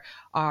happening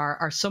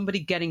or somebody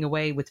getting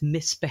away with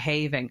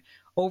misbehaving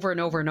over and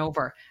over and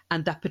over,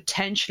 and that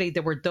potentially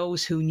there were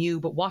those who knew,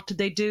 but what did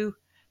they do?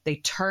 They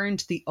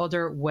turned the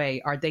other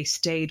way, or they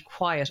stayed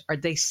quiet, or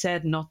they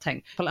said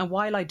nothing. And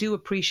while I do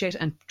appreciate,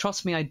 and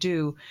trust me, I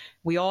do,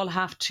 we all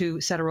have to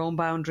set our own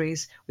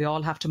boundaries. We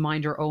all have to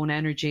mind our own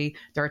energy.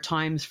 There are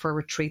times for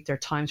retreat. There are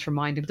times for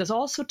minding. But there's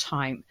also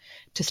time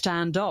to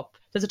stand up.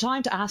 There's a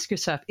time to ask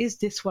yourself, is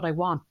this what I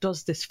want?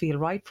 Does this feel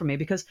right for me?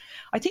 Because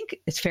I think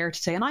it's fair to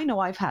say, and I know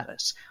I've had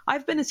it,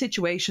 I've been in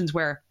situations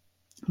where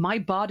my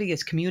body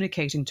is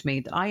communicating to me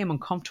that I am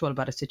uncomfortable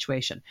about a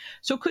situation.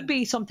 So it could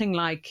be something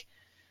like,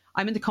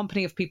 I'm in the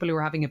company of people who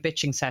are having a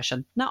bitching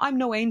session. Now, I'm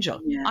no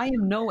angel. Yeah. I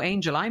am no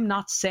angel. I'm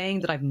not saying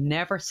that I've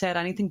never said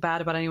anything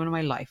bad about anyone in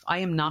my life. I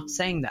am not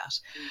saying that.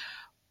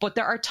 But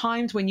there are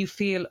times when you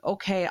feel,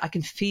 okay, I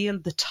can feel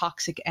the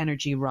toxic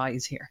energy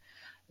rise here.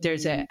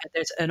 There's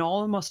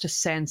almost a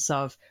sense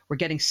of we're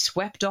getting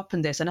swept up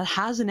in this, and it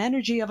has an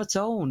energy of its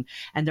own.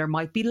 And there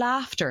might be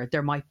laughter,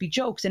 there might be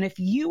jokes. And if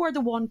you are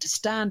the one to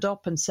stand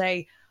up and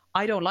say,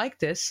 I don't like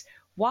this,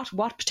 what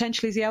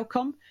potentially is the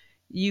outcome?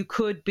 you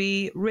could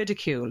be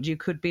ridiculed. You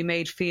could be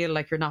made feel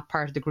like you're not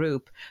part of the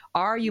group,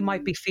 or you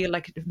might be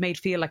made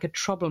feel like a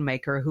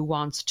troublemaker who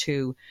wants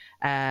to,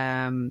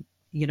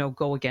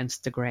 go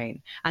against the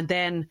grain. And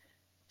then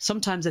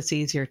sometimes it's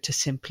easier to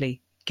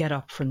simply get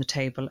up from the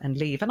table and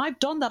leave. And I've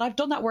done that. I've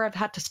done that where I've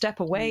had to step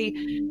away,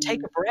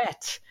 take a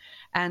breath,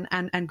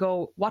 and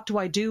go, what do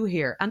I do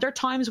here? And there are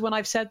times when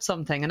I've said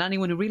something, and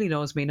anyone who really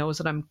knows me knows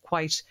that I'm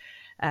quite,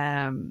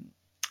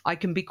 I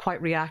can be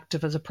quite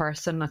reactive as a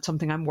person. That's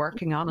something I'm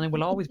working on, and I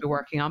will always be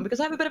working on, because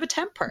I have a bit of a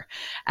temper.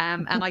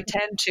 And I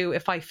tend to,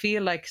 if I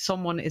feel like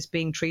someone is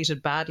being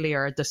treated badly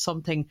or there's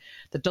something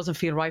that doesn't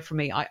feel right for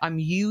me, I'm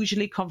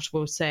usually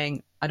comfortable with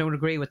saying, I don't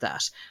agree with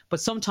that.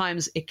 But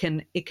sometimes it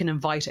can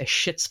invite a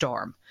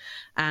shitstorm.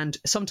 And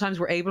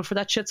sometimes we're able for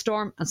that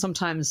shitstorm, and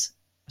sometimes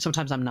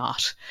I'm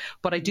not.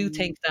 But I do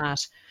think that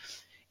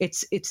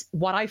it's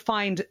what I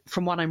find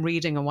from what I'm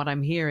reading and what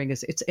I'm hearing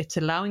is it's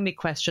allowing me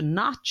question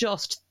not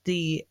just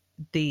this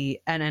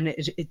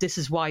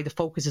is why the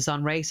focus is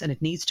on race, and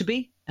it needs to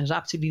be, and it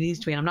absolutely needs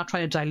to be, and I'm not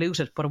trying to dilute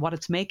it, but what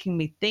it's making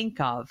me think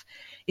of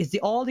is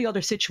all the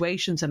other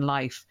situations in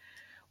life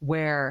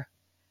where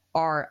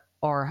our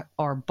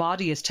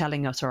body is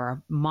telling us, or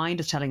our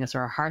mind is telling us,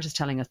 or our heart is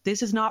telling us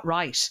this is not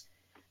right,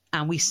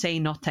 and we say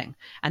nothing,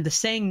 and the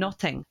saying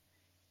nothing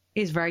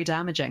is very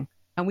damaging,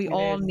 and we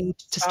all need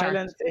to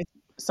start.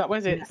 So what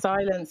is it?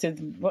 Silence is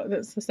what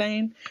that's the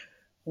saying.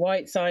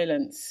 White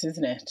silence,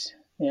 isn't it?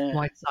 Yeah.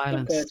 White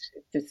silence.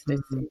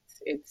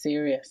 It's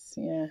serious.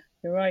 Yeah,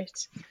 you're right.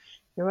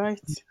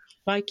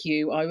 Like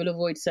you, I will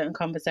avoid certain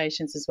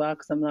conversations as well,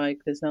 because I'm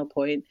like, there's no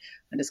point.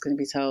 I'm just going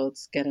to be told,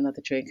 get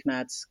another drink,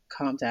 Mads,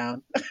 calm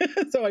down.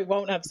 So I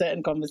won't have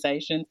certain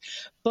conversations.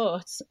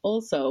 But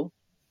also,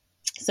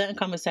 certain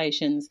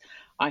conversations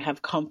I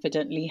have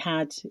confidently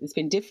had. It's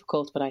been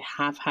difficult, but I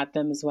have had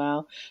them as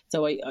well.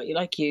 So I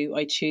like you,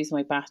 I choose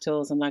my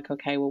battles. I'm like,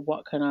 okay, well,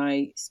 what can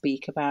I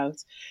speak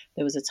about?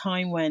 There was a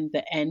time when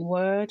the N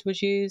word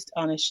was used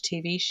on a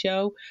TV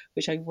show,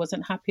 which I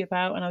wasn't happy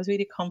about. And I was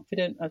really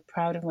confident. I was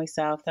proud of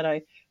myself that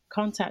I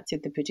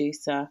contacted the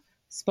producer,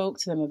 spoke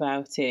to them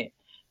about it.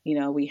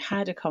 We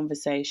had a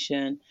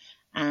conversation,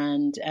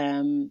 and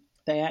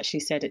they actually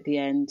said at the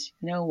end,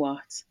 you know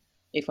what?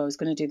 If I was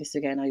going to do this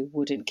again, I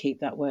wouldn't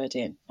keep that word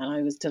in. And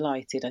I was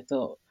delighted. I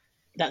thought,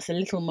 that's a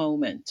little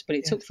moment, but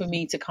it took for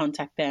me to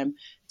contact them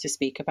to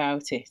speak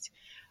about it.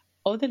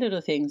 Other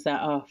little things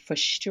that are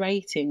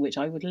frustrating, which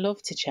I would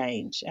love to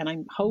change, and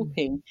I'm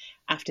hoping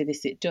after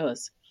this it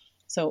does.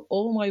 So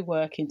all my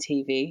work in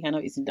TV, and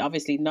it's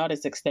obviously not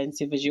as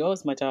extensive as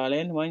yours, my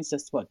darling. Mine's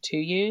just, 2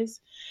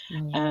 years?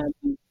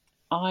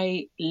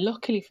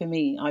 Luckily for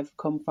me, I've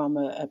come from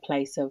a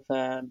place of...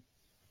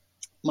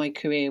 my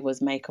career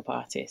was makeup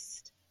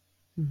artist,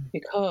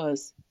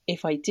 because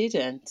if I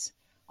didn't,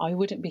 I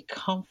wouldn't be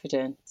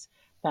confident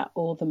that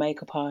all the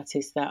makeup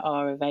artists that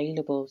are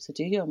available to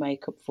do your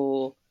makeup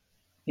for,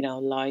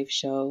 live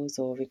shows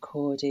or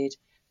recorded,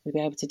 would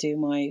be able to do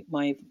my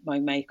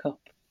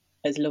makeup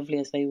as lovely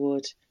as they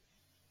would,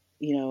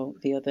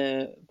 the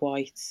other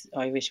white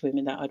Irish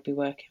women that I'd be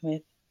working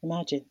with.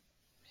 Imagine.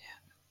 Yeah.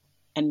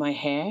 And my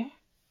hair.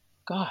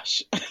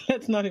 Gosh,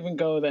 let's not even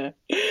go there.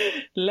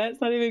 Let's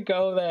not even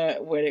go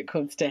there when it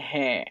comes to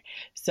hair.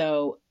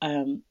 So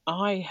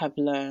I have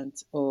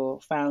learned or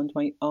found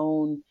my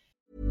own.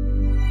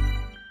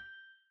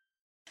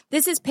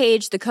 This is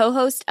Paige, the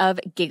co-host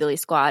of Giggly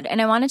Squad,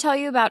 and I want to tell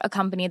you about a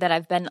company that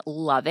I've been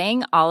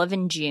loving, Olive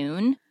 &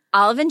 June.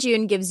 Olive &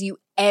 June gives you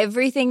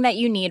everything that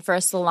you need for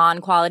a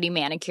salon-quality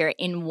manicure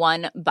in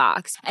one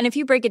box. And if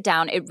you break it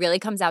down, it really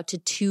comes out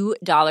to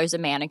 $2 a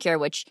manicure,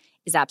 which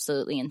is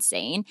absolutely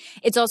insane.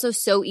 It's also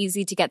so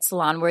easy to get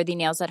salon-worthy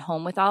nails at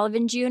home with Olive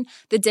 & June.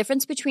 The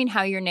difference between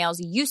how your nails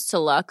used to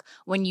look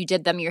when you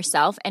did them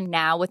yourself and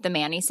now with the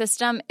Mani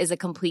system is a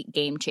complete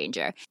game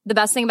changer. The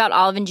best thing about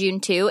Olive & June,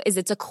 too, is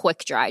it's a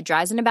quick dry.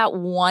 Dries in about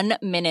 1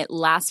 minute,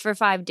 lasts for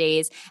 5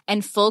 days,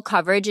 and full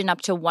coverage in up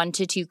to 1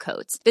 to 2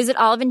 coats. Visit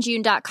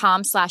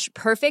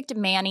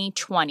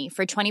oliveandjune.com/perfectmani20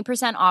 for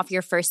 20% off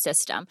your first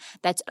system.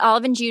 That's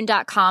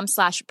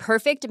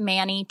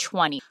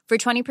oliveandjune.com/perfectmani20 for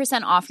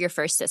 20% off your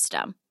first system.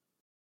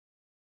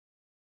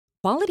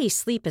 Quality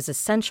sleep is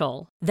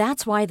essential.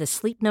 That's why the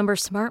Sleep Number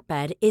Smart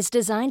Bed is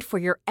designed for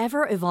your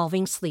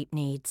ever-evolving sleep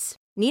needs.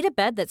 Need a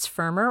bed that's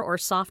firmer or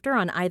softer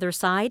on either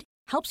side?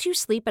 Helps you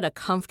sleep at a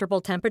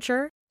comfortable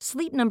temperature?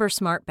 Sleep Number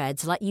Smart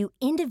Beds let you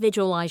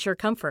individualize your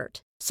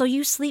comfort, so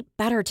you sleep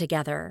better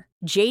together.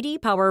 J.D.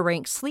 Power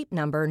ranks Sleep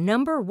Number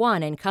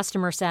 #1 in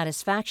customer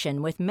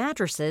satisfaction with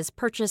mattresses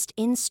purchased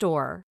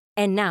in-store.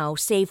 And now,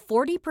 save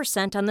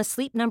 40% on the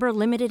Sleep Number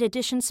Limited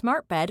Edition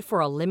Smart Bed for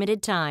a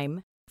limited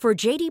time. For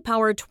J.D.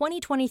 Power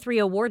 2023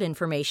 award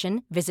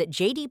information, visit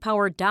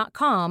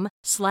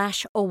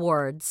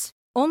jdpower.com/awards.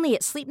 Only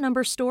at Sleep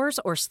Number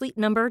stores or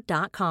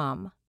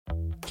sleepnumber.com.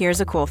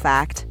 Here's a cool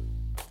fact.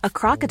 A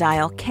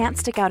crocodile can't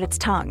stick out its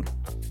tongue.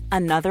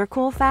 Another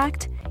cool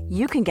fact,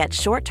 you can get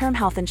short-term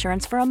health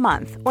insurance for a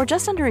month or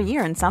just under a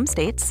year in some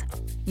states.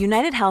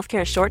 United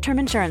Healthcare short-term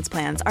insurance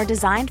plans are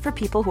designed for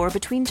people who are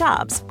between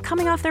jobs,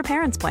 coming off their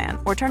parents' plan,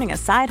 or turning a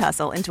side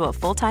hustle into a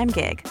full-time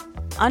gig.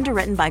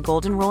 Underwritten by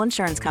Golden Rule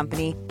Insurance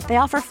Company, they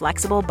offer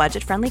flexible,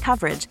 budget-friendly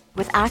coverage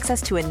with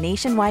access to a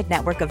nationwide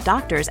network of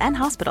doctors and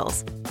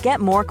hospitals. Get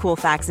more cool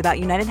facts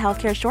about United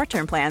Healthcare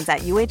short-term plans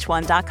at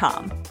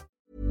uh1.com.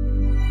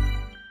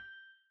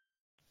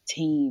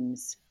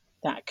 Teams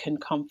that can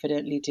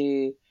confidently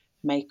do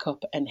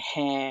makeup and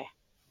hair,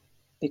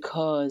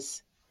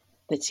 because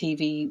the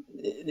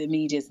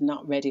media is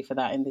not ready for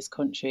that in this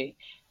country.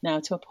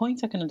 Now, to a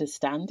point, I can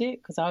understand it,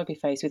 because I would be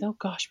faced with, oh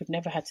gosh, we've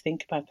never had to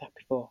think about that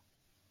before.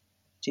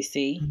 Do you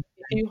see?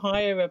 If you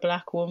hire a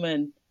black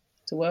woman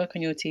to work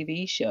on your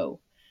TV show,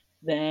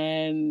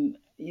 then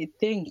you'd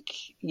think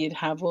you'd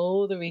have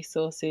all the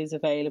resources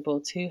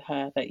available to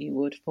her that you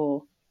would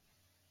for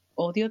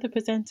all the other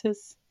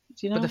presenters.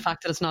 Do you know? But the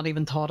fact that it's not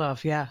even thought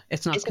of,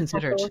 it's not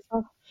considered.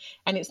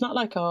 And it's not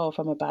like, oh,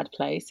 from a bad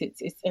place.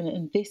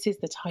 And this is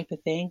the type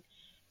of thing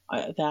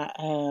that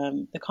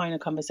the kind of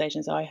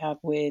conversations I have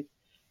with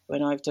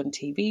when I've done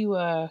TV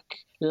work,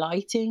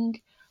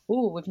 lighting.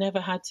 Oh, we've never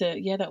had to.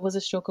 Yeah, that was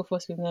a struggle for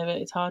us.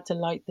 It's hard to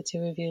light the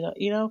two of you,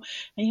 you know.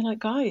 And you're like,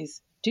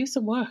 guys, do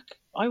some work.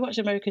 I watch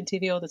American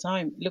TV all the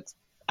time. It looks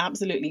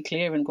absolutely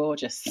clear and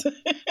gorgeous.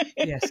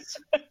 Yes.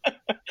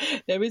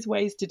 There is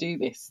ways to do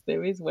this.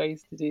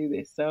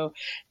 So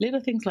little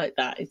things like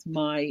that is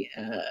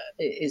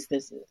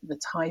the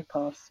type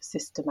of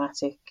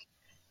systematic.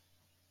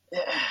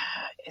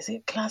 Is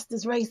it classed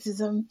as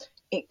racism?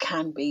 It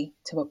can be,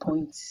 to a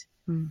point.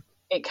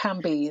 It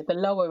can be the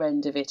lower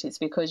end of it. It's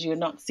because you're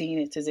not seeing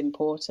it as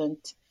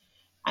important.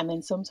 And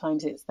then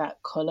sometimes it's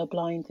that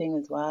colourblind thing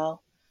as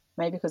well.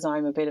 Maybe because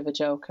I'm a bit of a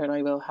joker and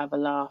I will have a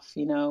laugh,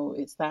 you know,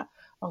 it's that,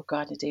 oh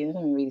God, Nadine, I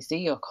don't really see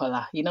your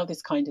colour, you know,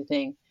 this kind of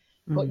thing.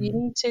 But you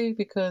need to,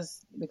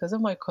 because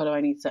of my colour,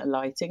 I need certain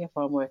lighting if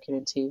I'm working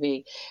in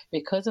TV.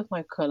 Because of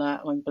my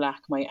colour, I'm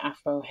black, my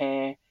afro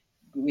hair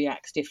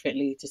reacts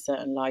differently to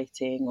certain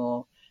lighting,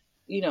 or,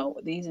 you know,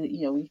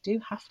 we do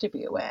have to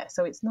be aware.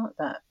 So it's not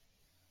that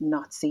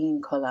not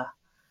seeing colour.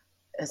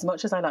 As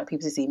much as I like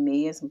people to see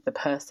me as the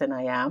person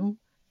I am,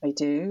 I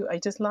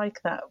just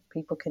like that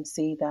people can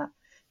see that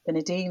the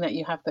Nadine that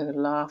you have to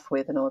laugh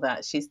with and all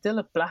that, she's still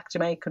a black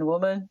Jamaican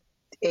woman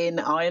in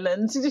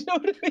Ireland. Do you know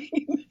what I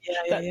mean?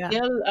 That's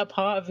still a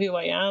part of who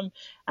I am,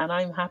 and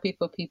I'm happy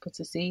for people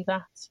to see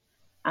that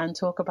and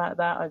talk about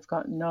that. I've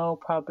got no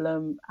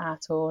problem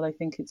at all. I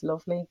think it's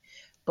lovely.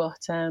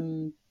 But I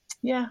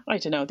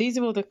don't know. These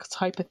are all the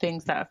type of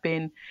things that have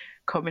been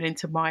coming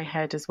into my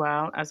head as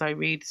well as I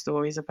read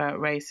stories about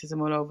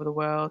racism all over the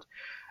world.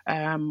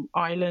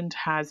 Ireland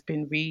has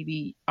been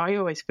I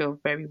always feel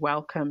very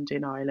welcomed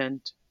in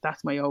Ireland.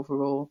 That's my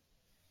overall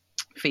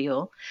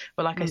feel.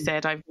 But like I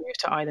said, I've moved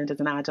to Ireland as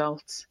an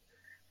adult,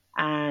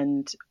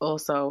 and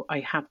also I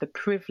have the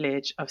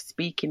privilege of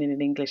speaking in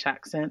an English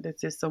accent.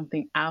 This is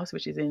something else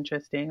which is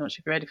interesting. I'm not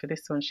sure if you're ready for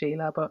this one,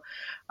 Sheila, but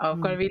I've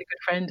got a really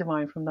good friend of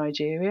mine from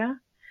Nigeria,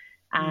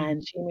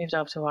 and she moved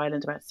over to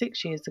Ireland about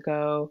 6 years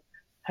ago.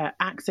 Her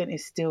accent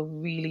is still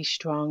really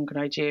strong,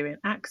 Nigerian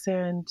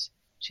accent.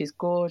 She's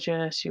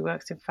gorgeous. She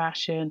works in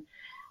fashion.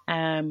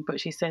 But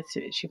she said,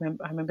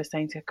 I remember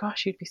saying to her,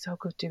 gosh, you'd be so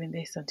good doing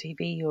this on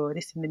TV or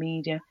this in the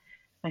media.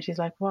 And she's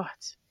like, what?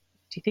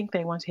 Do you think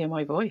they want to hear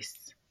my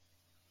voice?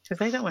 Because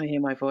they don't want to hear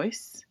my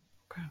voice.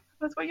 Okay.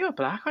 I was, well, you're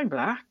black, I'm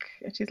black.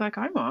 And she's like,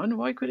 I'm on,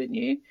 why couldn't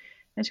you?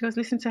 And she goes,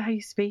 listen to how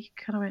you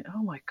speak. And I went,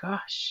 oh my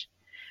gosh.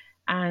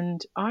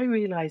 And I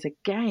realise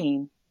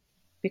again,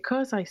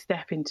 because I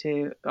step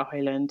into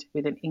Ireland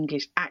with an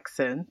English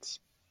accent,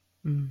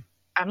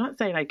 I'm not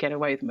saying I get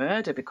away with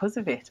murder because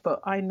of it,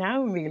 but I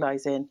now am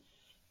realising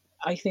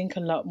I think a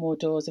lot more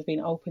doors have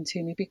been opened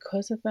to me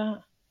because of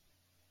that.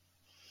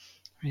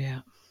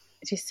 Yeah.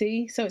 Do you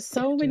see? So it's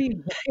so many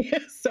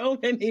layers, so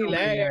many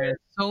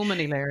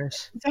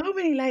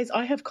layers.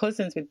 I have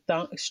cousins with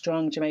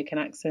strong Jamaican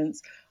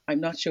accents. I'm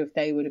not sure if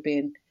they would have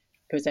been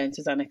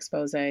presenters on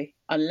Expose,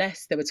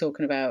 unless they were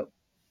talking about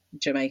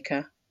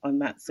Jamaica on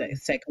that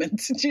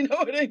segment. Do you know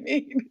what I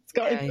mean?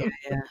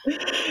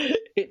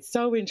 It's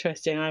so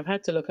interesting. I've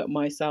had to look at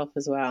myself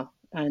as well,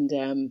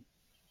 and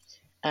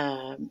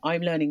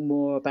I'm learning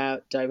more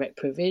about direct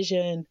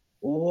provision.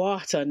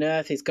 What on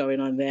earth is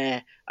going on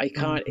there? I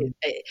can't.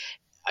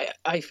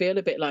 I feel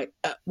a bit like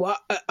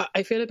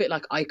I feel a bit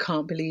like I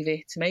can't believe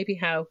it. Maybe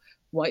how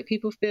white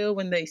people feel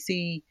when they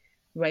see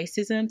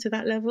racism to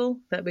that level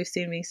that we've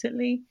seen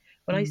recently.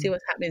 When I see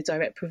what's happening in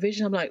direct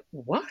provision, I'm like,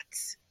 what?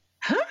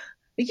 Huh?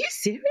 Are you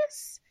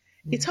serious?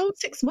 You're told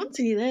 6 months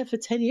and you're there for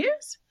 10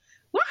 years?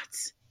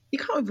 What? You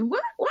can't even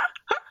work? What?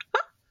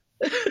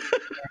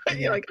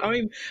 Like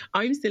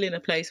I'm still in a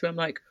place where I'm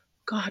like,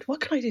 God, what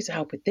can I do to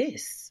help with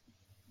this?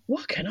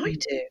 What can I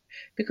do?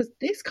 Because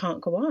this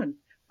can't go on.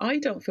 I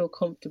don't feel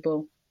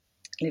comfortable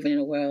living in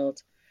a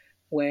world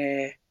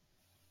where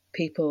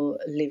people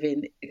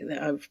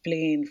are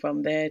fleeing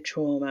from their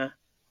trauma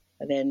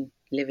and then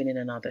living in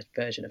another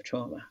version of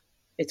trauma.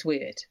 It's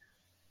weird.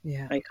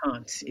 Yeah. I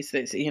can't. It's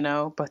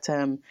but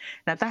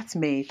now that's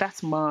me.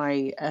 That's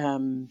my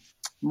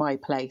my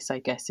place, I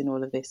guess, in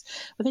all of this.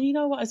 But then you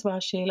know what as well,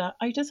 Sheila?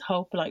 I just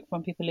hope, like,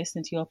 when people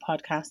listen to your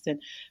podcast, and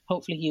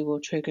hopefully you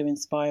will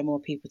inspire more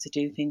people to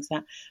do things,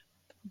 that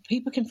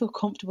people can feel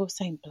comfortable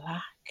saying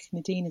black.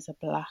 Nadine is a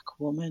black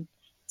woman.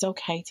 It's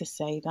okay to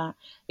say that.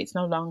 It's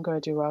no longer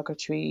a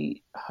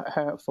derogatory,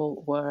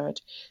 hurtful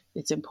word.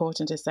 It's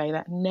important to say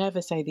that.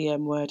 Never say the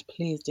M word,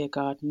 please, dear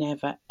God.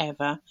 Never,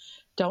 ever.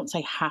 Don't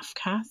say half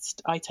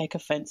caste. I take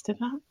offence to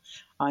that.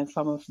 I'm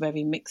from a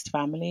very mixed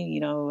family.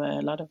 You know,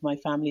 a lot of my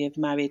family have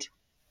married,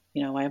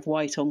 you know, I have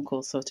white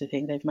uncles sort of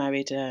thing. They've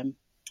married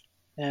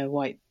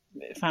white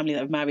family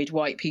that have married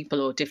white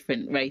people or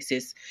different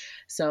races.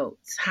 So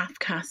it's half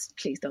caste.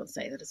 Please don't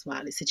say that as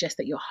well. It suggests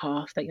that you're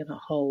half, that you're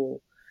not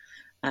whole.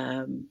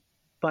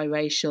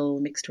 Biracial,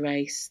 mixed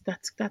race,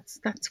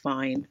 that's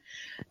fine.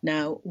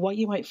 Now, what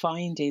you might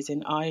find is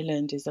in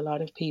Ireland is a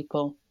lot of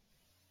people,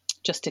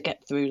 just to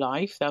get through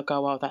life, they'll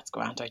go, oh, that's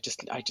grand. I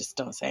just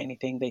don't say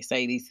anything. They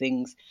say these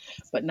things.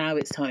 But now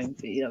it's time,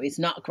 it's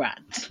not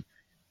grand.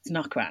 It's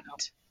not grand.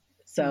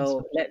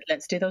 So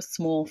let's do those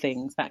small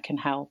things that can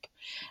help.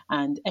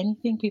 And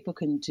anything people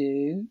can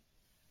do,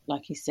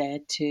 like you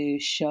said, to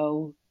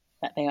show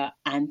that they are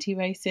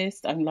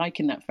anti-racist. I'm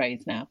liking that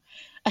phrase now.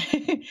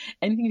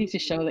 Anything you do to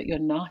show that you're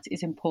not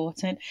is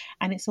important.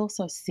 And it's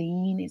also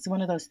seen. It's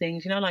one of those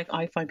things, like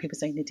I find people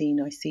saying,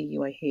 Nadine, I see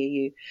you, I hear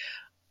you.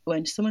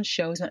 When someone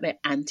shows that they're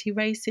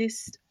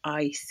anti-racist,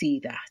 I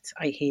see that,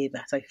 I hear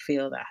that, I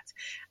feel that.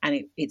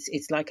 And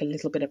it's like a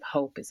little bit of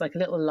hope. It's like a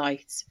little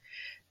light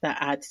that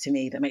adds to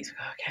me, that makes me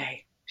go,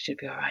 okay, should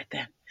be all right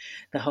then.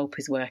 The hope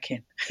is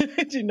working.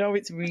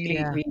 It's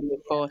really, really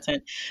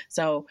important.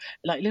 So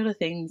like little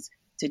things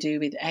to do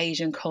with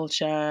Asian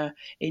culture,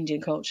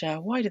 Indian culture,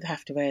 why do they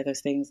have to wear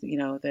those things,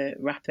 they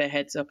wrap their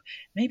heads up?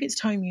 Maybe it's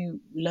time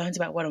you learned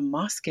about what a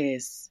mosque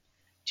is.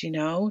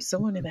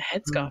 Someone in a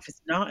headscarf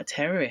is not a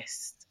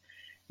terrorist.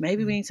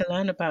 Maybe we need to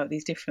learn about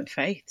these different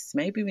faiths.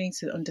 Maybe we need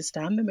to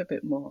understand them a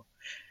bit more.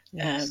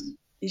 Yes.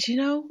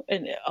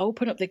 And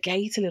open up the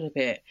gate a little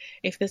bit.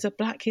 If there's a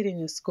black kid in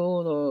your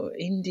school or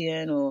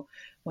Indian or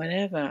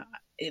whatever,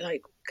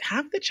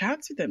 have the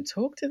chats with them,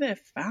 talk to their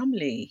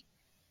family.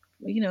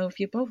 If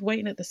you're both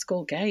waiting at the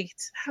school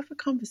gate, have a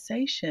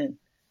conversation.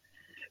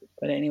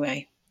 But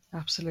anyway.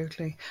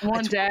 Absolutely.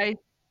 One day.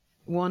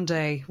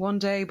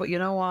 But you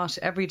know what?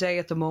 Every day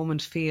at the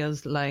moment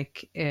feels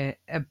like a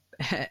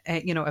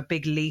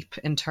big leap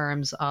in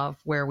terms of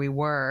where we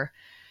were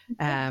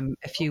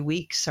a few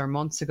weeks or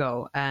months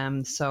ago.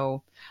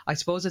 So I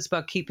suppose it's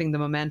about keeping the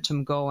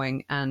momentum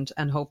going and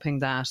hoping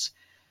that,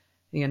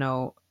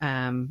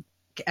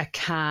 a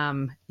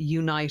calm,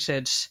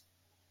 united,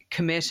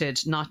 committed,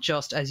 not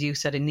just, as you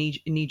said, a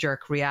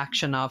knee-jerk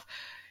reaction of,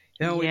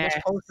 we must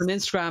post on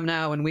Instagram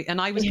now,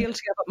 and I was guilty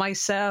of it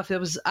myself. It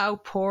was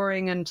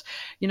outpouring, and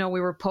we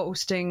were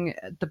posting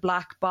the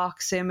black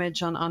box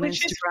image on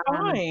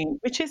Instagram,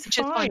 which is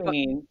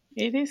fine.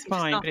 It is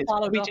fine, but it's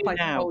what we do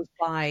now.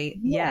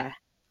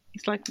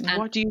 It's like,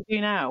 what do you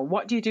do now?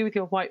 What do you do with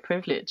your white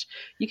privilege?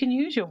 You can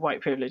use your white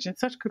privilege in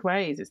such good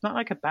ways. It's not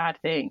like a bad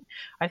thing.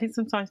 I think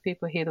sometimes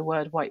people hear the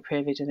word white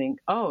privilege and think,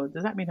 oh,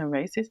 does that mean I'm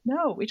racist?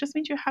 No, it just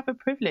means you have a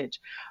privilege.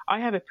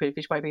 I have a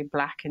privilege by being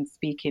black and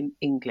speaking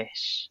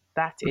English.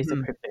 That is a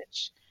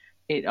privilege.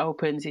 It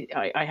opens,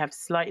 I have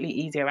slightly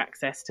easier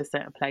access to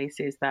certain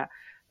places that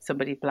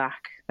somebody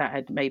black that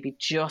had maybe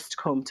just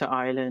come to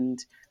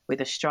Ireland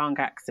with a strong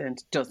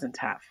accent doesn't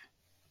have.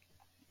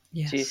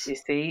 Yes. You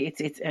see,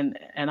 it's and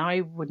I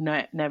would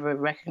never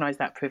recognise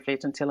that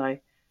privilege until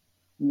I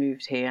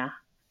moved here.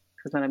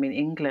 Because when I'm in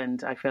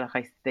England, I feel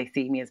like they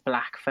see me as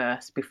black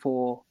first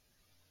before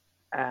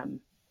the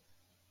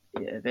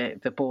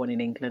born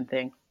in England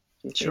thing.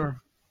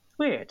 Sure. It's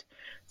weird.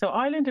 So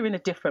Ireland are in a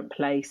different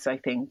place, I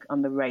think,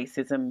 on the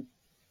racism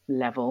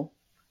level,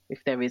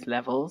 if there is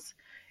levels.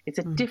 It's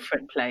a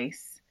different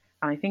place.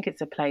 And I think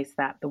it's a place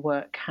that the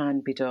work can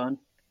be done,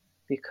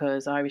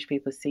 because Irish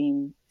people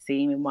seem,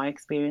 in my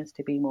experience,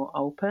 to be more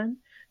open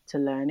to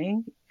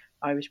learning.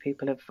 Irish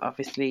people have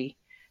obviously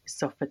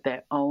suffered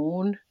their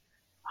own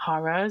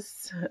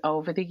horrors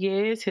over the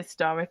years,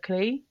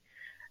 historically.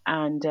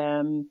 And,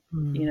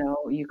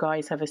 you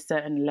guys have a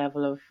certain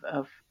level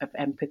of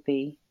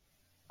empathy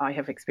I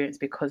have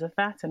experienced because of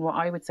that. And what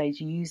I would say is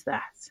use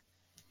that.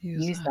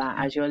 Use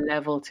that as your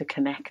level to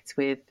connect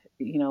with,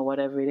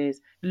 whatever it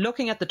is.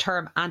 Looking at the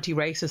term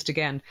anti-racist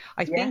again,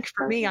 I think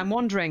for me, I'm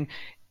wondering,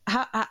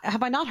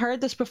 have I not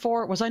heard this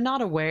before? Was I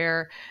not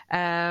aware?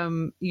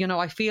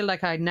 I feel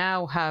like I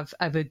now have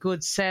a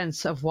good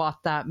sense of what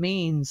that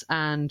means,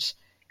 and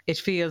it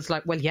feels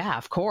like, well, yeah,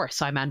 of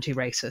course I'm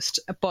anti-racist,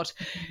 but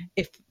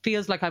it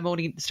feels like I'm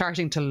only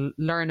starting to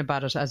learn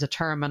about it as a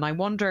term. And I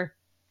wonder,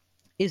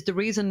 is the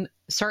reason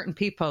certain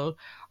people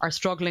are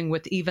struggling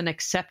with even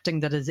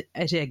accepting that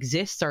it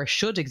exists or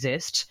should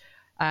exist,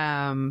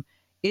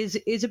 is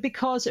it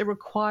because it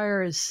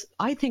requires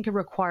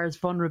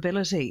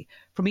vulnerability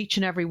from each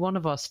and every one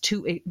of us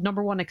to,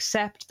 number one,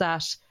 accept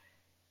that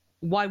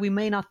while we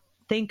may not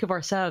think of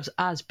ourselves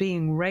as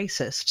being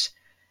racist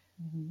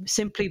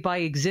simply by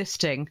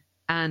existing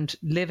and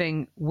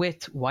living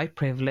with white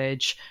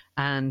privilege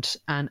and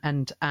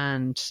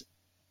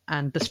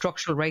the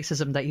structural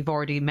racism that you've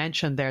already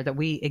mentioned there that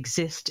we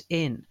exist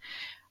in.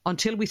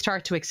 Until we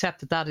start to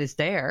accept that that is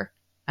there,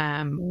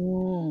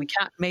 we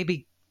can't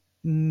maybe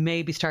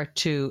start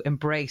to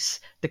embrace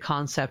the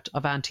concept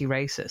of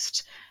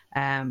anti-racist,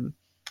 and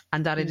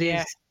that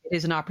it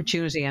is an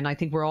opportunity. And I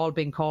think we're all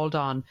being called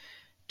on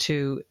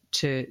to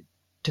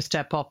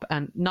step up.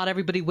 And not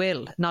everybody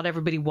will, not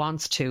everybody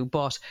wants to,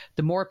 but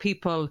the more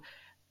people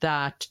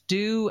that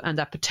do and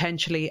that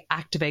potentially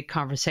activate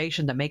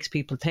conversation that makes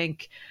people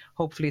think,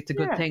 hopefully it's a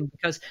good thing.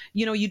 Because,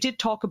 you know, you did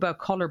talk about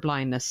colour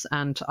blindness,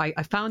 and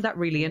I found that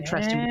really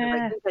interesting. Because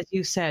I think, as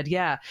you said,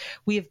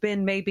 we have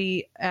been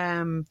maybe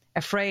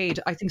afraid.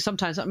 I think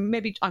sometimes,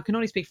 maybe I can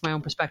only speak from my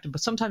own perspective,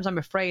 but sometimes I'm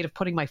afraid of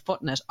putting my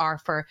foot in it or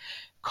for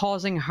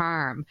causing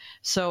harm.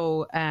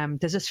 So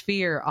there's this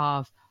fear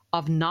of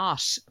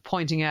not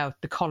pointing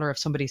out the colour of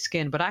somebody's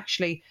skin, but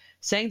actually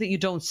saying that you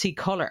don't see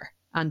colour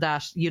and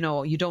that, you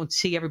know, you don't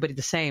see everybody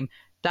the same.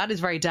 That is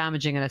very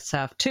damaging in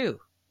itself too.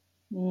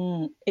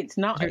 It's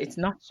not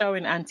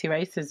showing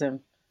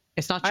anti-racism.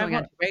 It's not showing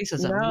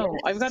anti-racism. No,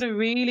 yes. I've got a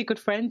really good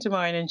friend of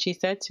mine, and she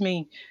said to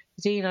me,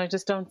 Nadine, I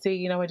just don't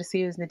see, I just see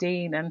you as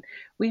Nadine. And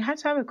we had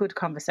to have a good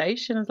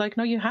conversation. I was like,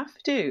 no, you have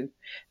to.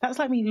 That's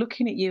like me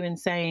looking at you and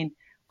saying,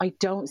 I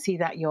don't see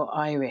that you're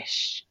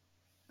Irish.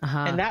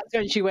 And that's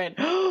when she went,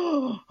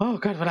 oh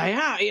God, but I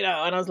am,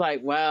 and I was like,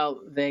 well,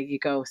 there you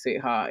go,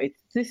 sweetheart.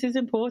 This is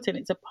important.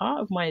 It's a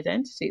part of my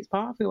identity. It's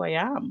part of who I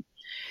am.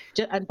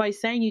 And by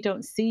saying you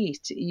don't see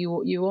it,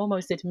 you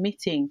almost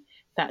admitting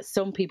that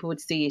some people would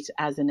see it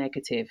as a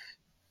negative.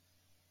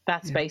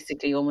 That's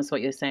basically almost what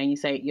you're saying.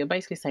 You're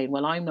basically saying,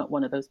 well, I'm not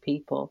one of those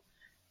people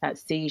that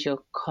sees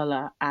your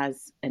colour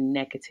as a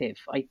negative.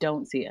 I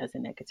don't see it as a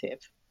negative,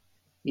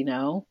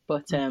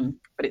 but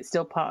it's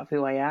still part of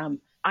who I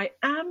am. I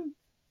am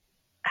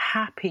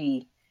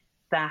happy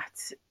that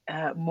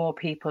more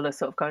people are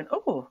sort of going,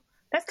 oh,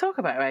 let's talk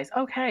about race.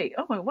 Okay.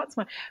 Oh,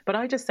 but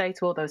I just say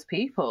to all those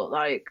people,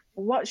 like,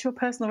 what's your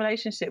personal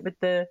relationship with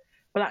the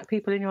Black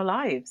people in your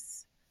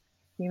lives?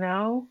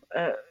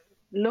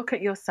 Look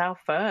at yourself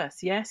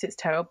first. Yes, it's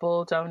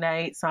terrible.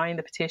 Donate, sign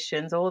the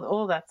petitions,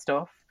 all that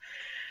stuff.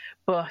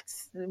 But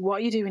what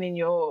are you doing in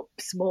your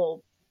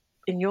small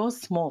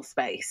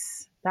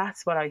space?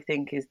 That's what I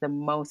think is the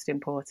most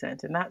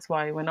important. And that's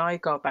why when I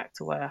go back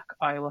to work,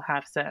 I will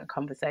have certain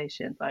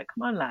conversations like,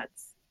 come on,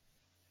 lads,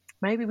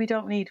 maybe we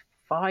don't need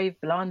 5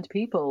 blonde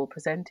people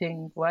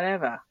presenting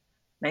whatever.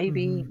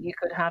 Maybe you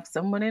could have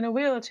someone in a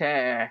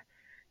wheelchair.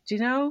 Do you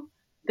know?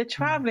 The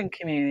traveling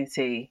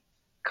community.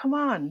 Come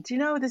on. Do you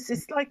know, this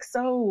is like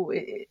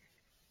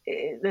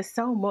there's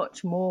so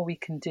much more we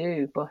can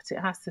do, but it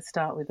has to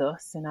start with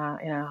us in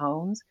our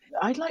homes.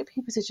 I'd like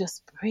people to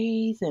just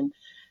breathe and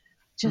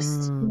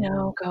just,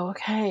 go,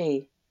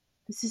 okay,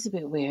 this is a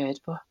bit weird,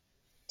 but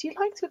do you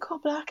like to be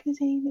called Black,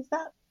 Nadine?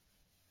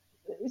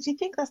 Do you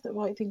think that's the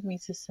right thing for me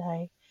to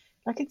say?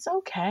 Like, it's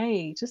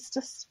okay.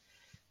 Just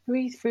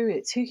breathe through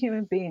it. 2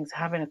 human beings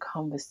having a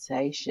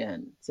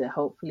conversation to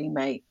hopefully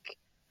make,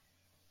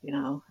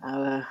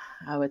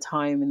 our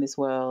time in this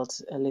world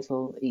a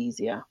little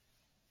easier,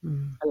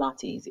 a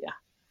lot easier.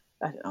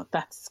 I don't know.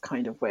 That's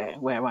kind of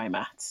where I'm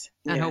at.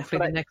 And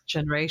hopefully the next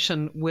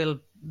generation will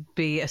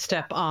be a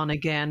step on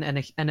again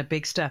and a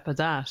big step at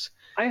that.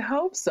 I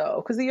hope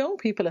so, because the young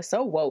people are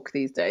so woke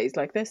these days.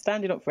 Like, they're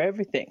standing up for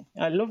everything.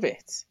 I love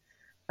it.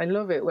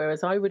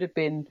 Whereas I would have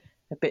been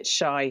a bit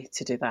shy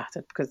to do that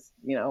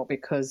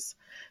because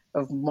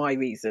of my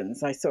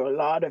reasons. I saw a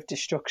lot of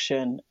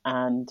destruction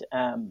and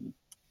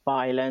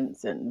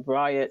violence and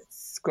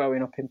riots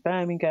growing up in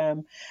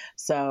Birmingham.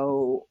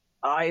 So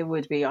I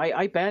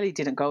barely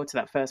didn't go to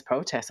that first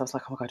protest. I was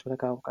like, oh my God, will I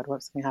go? Oh God, what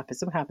if something happens?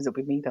 Something happens, it'll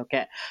be me, they'll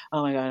get,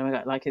 oh my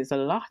God. Like, it's a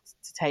lot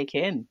to take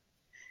in.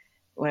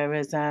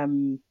 Whereas now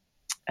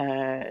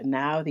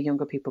the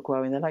younger people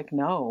growing, they're like,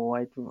 no,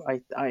 I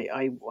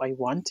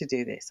want to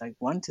do this. I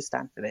want to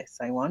stand for this.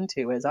 I want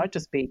to. Whereas I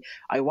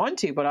want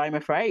to, but I'm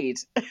afraid.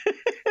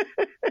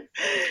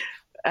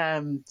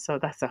 So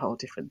that's a whole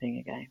different thing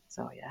again.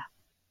 So, yeah.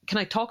 Can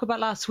I talk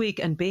about last week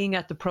and being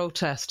at the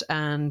protest?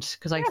 And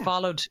because I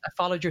followed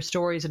your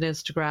stories on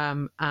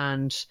Instagram,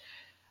 and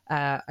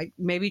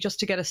maybe just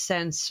to get a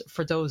sense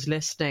for those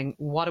listening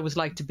what it was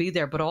like to be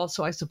there, but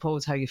also I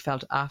suppose how you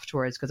felt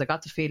afterwards, because I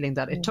got the feeling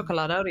that it took a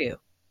lot out of you.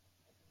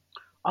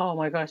 Oh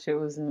my gosh, it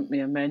was a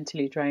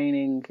mentally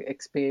draining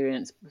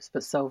experience,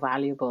 but so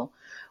valuable.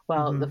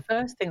 Well, the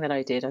first thing that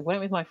I did, I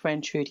went with my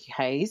friend Trudy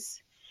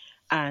Hayes,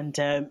 and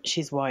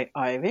she's white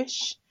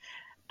Irish.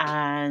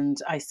 And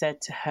I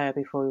said to her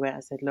before we went,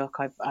 I said,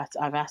 look,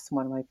 I've asked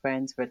one of my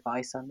friends for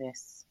advice on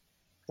this,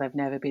 because I've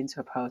never been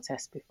to a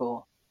protest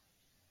before.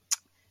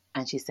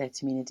 And she said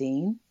to me,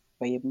 Nadine,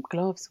 wear your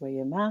gloves, wear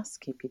your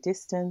mask, keep your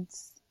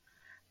distance.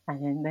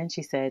 And then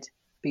she said,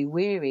 be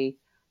wary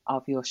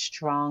of your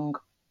strong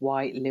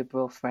white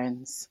liberal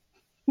friends.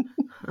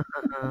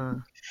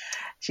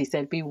 She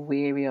said, be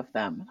wary of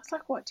them. And I was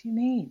like, what do you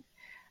mean?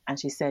 And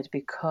she said,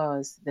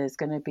 because there's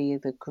going to be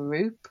the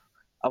group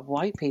of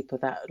white people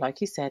that, like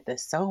you said, they're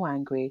so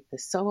angry, they're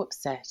so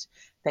upset,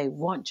 they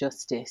want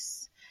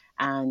justice,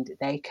 and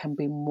they can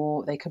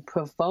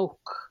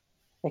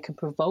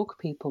provoke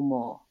people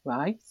more,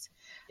 right?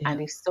 Yeah.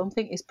 And if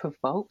something is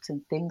provoked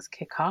and things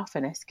kick off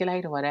and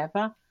escalate or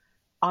whatever,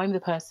 I'm the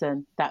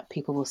person that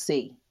people will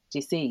see. Do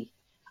you see?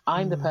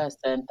 I'm the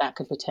person that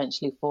could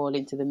potentially fall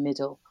into the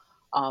middle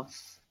of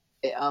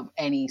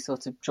any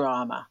sort of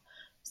drama.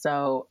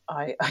 So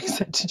I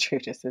said to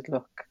Trudy, I said,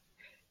 look,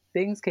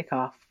 things kick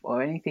off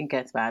or anything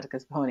gets bad,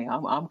 because honey,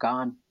 I'm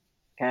gone.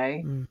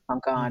 Okay, I'm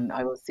gone.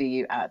 I will see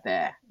you out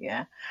there.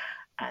 Yeah.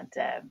 And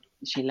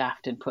she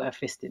laughed and put her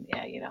fist in the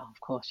air. You know, of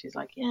course, she's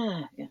like,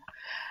 yeah.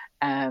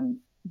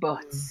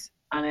 But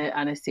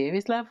on a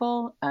serious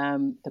level,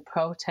 the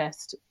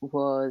protest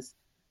was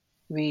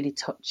really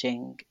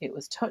touching. It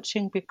was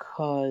touching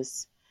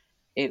because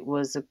it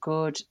was a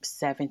good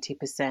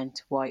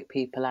 70% white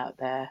people out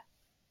there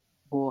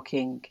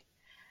walking.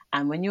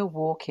 And when you're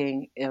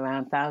walking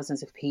around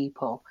thousands of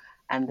people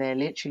and they're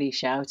literally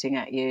shouting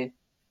at you,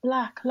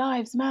 Black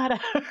Lives Matter,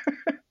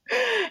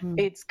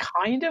 it's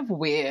kind of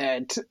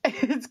weird.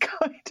 It's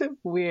kind of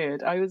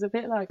weird. I was a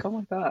bit like, oh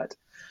my God,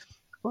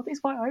 all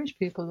these white Irish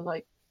people are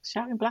like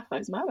shouting Black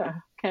Lives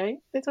Matter. Okay,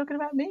 they're talking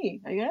about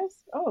me, I guess.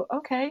 Oh,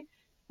 okay,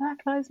 Black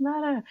Lives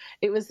Matter.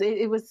 It was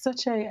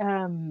such a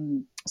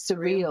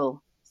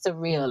surreal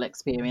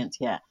experience.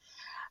 Yeah.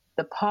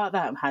 The part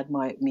that had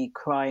me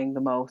crying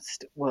the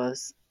most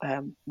was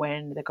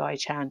when the guy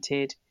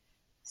chanted,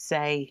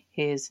 "Say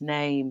his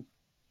name,"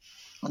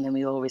 and then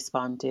we all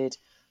responded,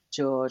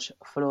 George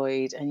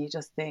Floyd, and you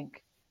just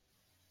think,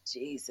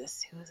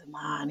 Jesus, he was a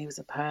man, he was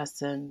a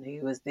person, he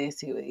was this,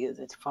 he was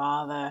a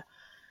father.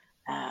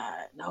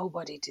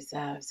 Nobody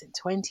deserves in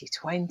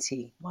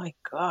 2020. My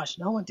gosh,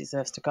 no one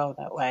deserves to go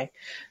that way.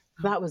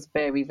 That was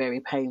very,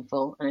 very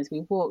painful. And as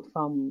we walked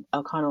from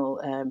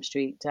O'Connell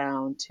Street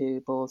down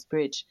to Balls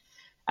Bridge,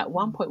 at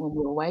one point when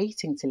we were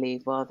waiting to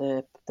leave while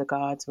the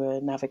guards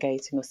were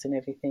navigating us and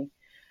everything,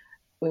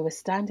 we were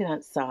standing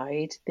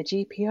outside the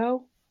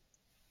GPO.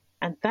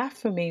 And that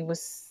for me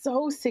was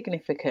so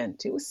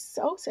significant. It was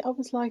so, I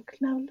was like,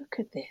 now look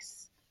at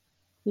this.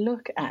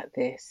 Look at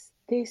this.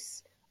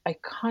 This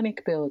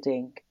iconic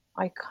building,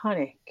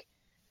 iconic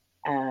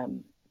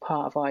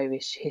part of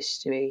Irish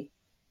history.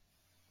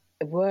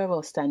 We're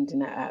all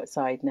standing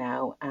outside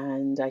now,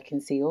 and I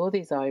can see all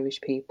these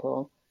Irish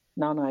people,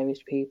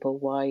 non-Irish people,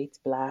 white,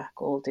 black,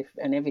 all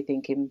different, and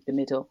everything in the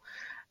middle,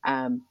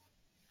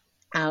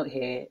 out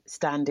here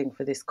standing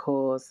for this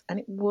cause. And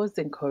it was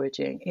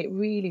encouraging. It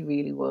really,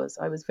 really was.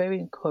 I was very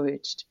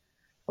encouraged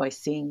by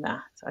seeing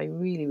that. I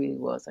really, really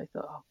was. I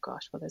thought, oh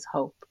gosh, well, there's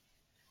hope.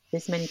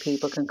 This many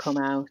people can come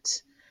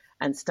out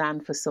and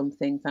stand for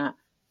something that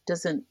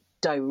doesn't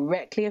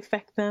directly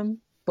affect them,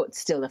 but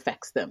still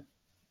affects them.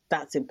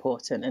 That's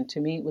important. And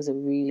to me, it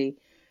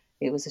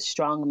was a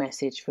strong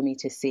message for me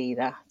to see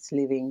that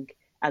living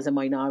as a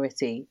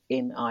minority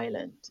in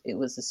Ireland. It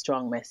was a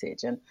strong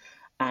message.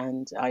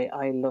 And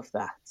I love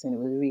that. And it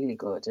was really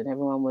good. And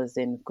everyone was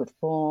in good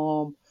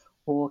form,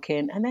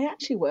 walking. And they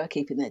actually were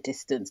keeping their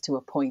distance to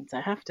a point,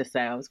 I have to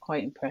say. I was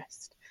quite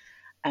impressed.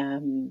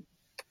 And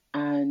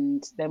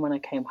then when I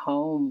came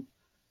home,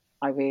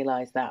 I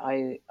realised that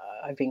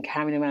I've been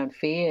carrying around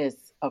fears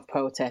of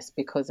protest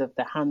because of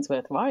the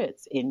Handsworth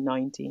riots in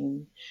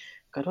 88?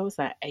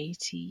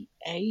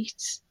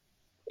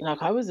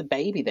 Like, I was a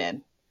baby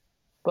then.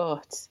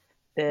 But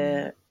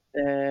the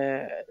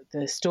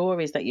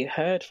stories that you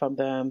heard from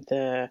them,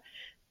 the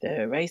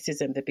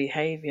racism, the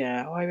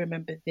behaviour, I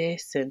remember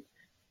this, and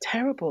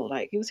terrible,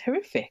 like it was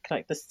horrific,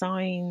 like the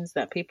signs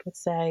that people would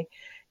say,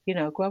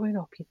 growing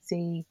up you'd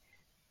see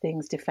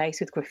things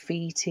defaced with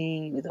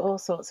graffiti, with all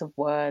sorts of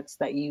words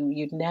that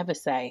you'd never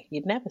say.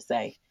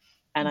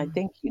 And I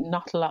think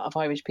not a lot of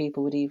Irish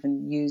people would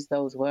even use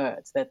those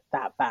words. They're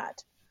that bad.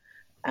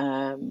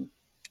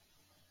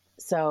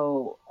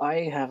 So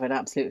I have an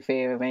absolute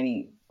fear of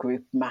any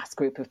mass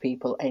group of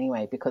people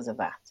anyway because of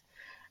that.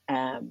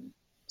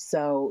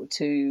 So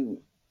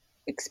to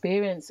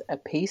experience a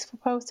peaceful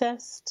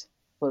protest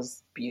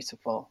was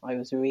beautiful. I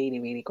was really,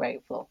 really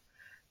grateful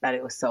that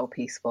it was so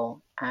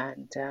peaceful.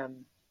 And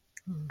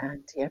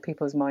yeah,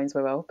 people's minds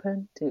were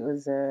opened. It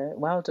was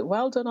well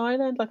done,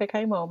 Ireland. Like, I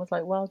came home, I was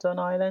like, well done,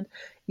 Ireland.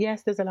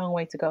 Yes, there's a long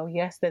way to go.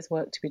 Yes, there's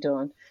work to be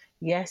done.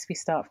 Yes, we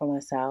start from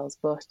ourselves,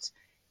 but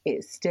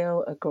it's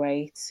still a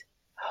great,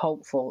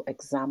 hopeful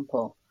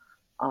example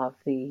of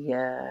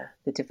the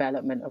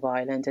development of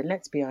Ireland. And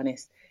let's be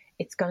honest,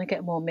 it's going to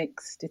get more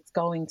mixed. It's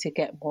going to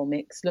get more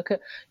mixed. Look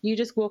at, you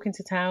just walk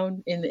into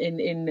town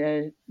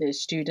in a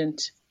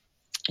student,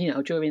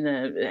 during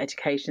the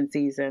education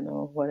season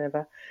or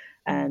whatever.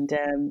 And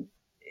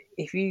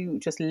if you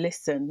just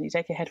listen, you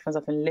take your headphones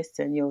off and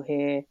listen, you'll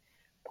hear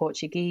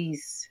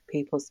Portuguese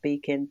people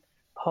speaking,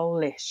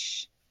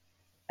 Polish,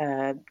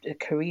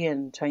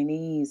 Korean,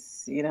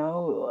 Chinese, and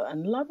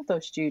a lot of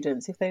those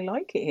students, if they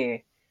like it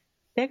here,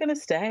 they're going to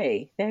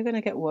stay. They're going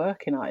to get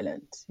work in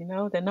Ireland. You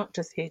know, they're not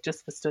just here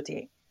just for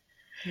studying.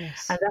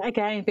 Yes. And that,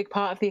 again, big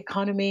part of the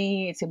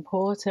economy. It's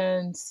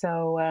important.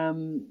 So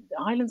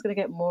Ireland's going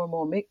to get more and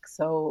more mixed.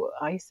 So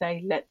I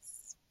say,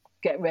 let's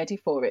get ready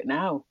for it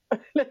now.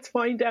 Let's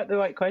find out the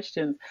right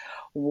questions.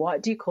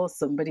 What do you call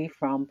somebody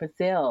from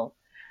Brazil?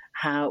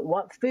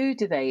 What food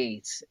do they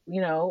eat?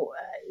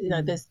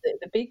 There's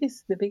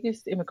the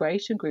biggest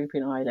immigration group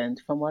in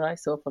Ireland, from what I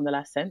saw from the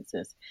last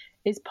census,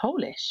 is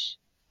Polish.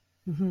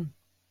 Mm-hmm.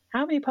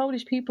 How many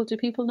Polish people do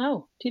people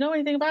know? Do you know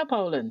anything about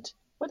Poland?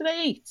 What do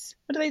they eat?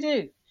 What do they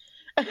do?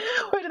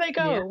 Where do they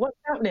go? Yeah. What's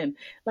happening?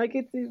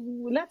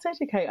 Let's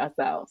educate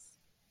ourselves.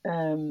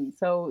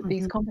 So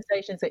these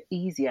conversations are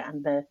easier,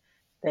 and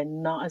they're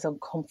not as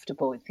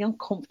uncomfortable. It's the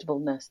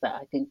uncomfortableness that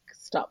I think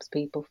stops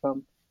people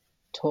from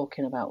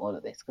talking about all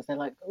of this, because they're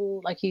like,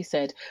 oh, like you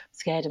said, I'm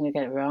scared I'm going to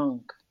get it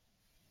wrong.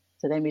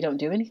 So then we don't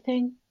do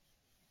anything.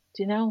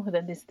 Do you know? And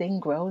then this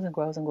thing grows and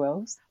grows and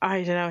grows.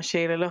 I don't know,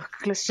 Sheila. Look,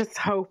 let's just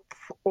hope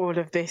all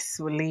of this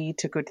will lead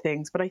to good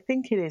things. But I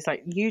think it is,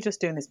 like, you just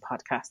doing this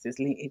podcast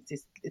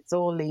it's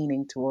all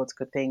leaning towards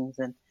good things,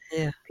 and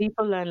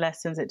people learn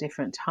lessons at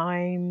different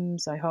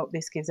times. I hope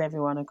this gives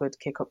everyone a good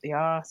kick up the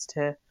arse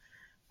to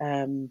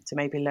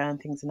maybe learn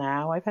things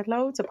now. I've had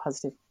loads of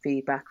positive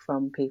feedback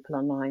from people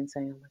online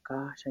saying, oh my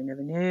gosh, I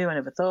never knew, I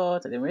never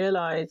thought, I didn't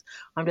realise.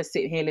 I'm just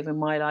sitting here living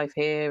my life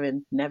here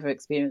and never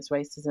experienced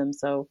racism,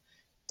 so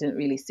didn't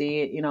really see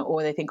it,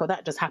 or they think, oh,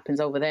 that just happens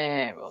over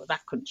there or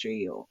that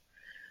country, or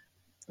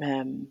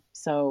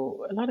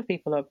so a lot of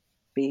people are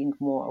being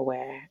more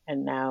aware,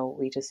 and now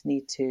we just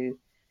need to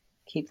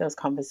keep those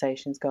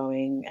conversations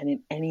going. And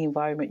in any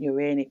environment you're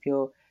in, if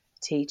you're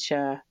a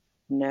teacher,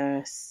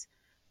 nurse,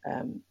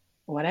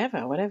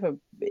 whatever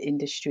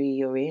industry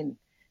you're in,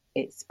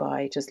 it's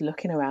by just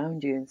looking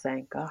around you and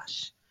saying,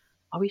 gosh,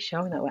 are we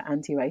showing that we're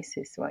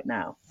anti-racist right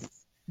now?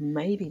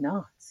 Maybe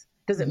not.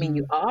 Doesn't mean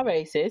you are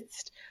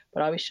racist,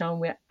 but are we showing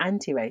we're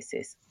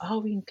anti-racist? Are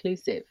we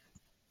inclusive?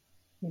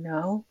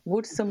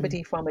 Would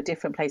somebody from a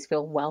different place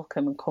feel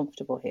welcome and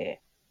comfortable here?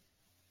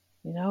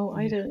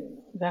 I don't.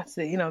 That's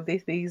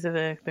these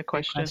are the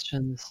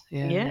questions.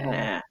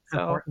 Yeah. So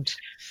important.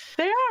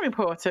 They are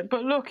important.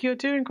 But look, you're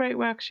doing great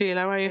work,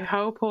 Sheila. I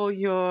hope all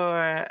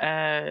your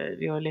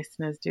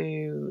listeners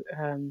do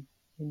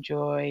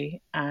enjoy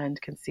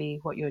and can see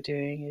what you're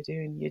doing.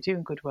 You're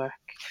doing good work.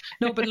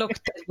 No, but look,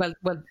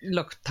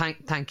 look,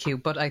 thank you.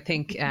 But I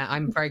think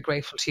I'm very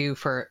grateful to you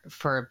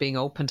for being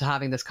open to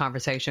having this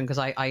conversation, because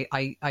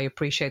I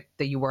appreciate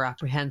that you were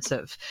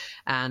apprehensive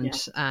and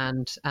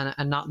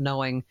not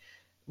knowing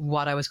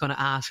what I was going to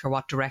ask or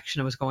what direction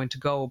I was going to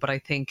go. But I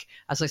think,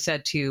 as I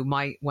said to you,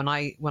 when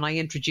I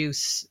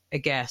introduce a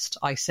guest,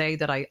 I say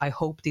that I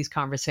hope these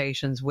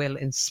conversations will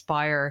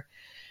inspire,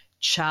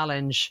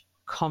 challenge,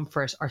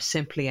 comfort, or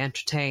simply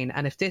entertain.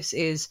 And if this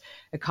is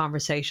a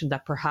conversation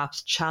that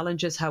perhaps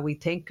challenges how we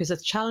think, because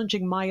it's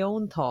challenging my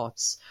own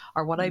thoughts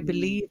or what I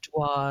believed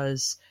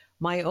was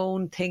my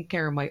own thinking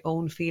or my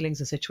own feelings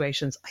and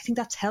situations, I think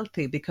that's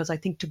healthy, because I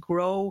think to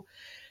grow,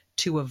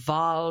 to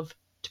evolve,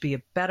 to be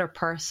a better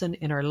person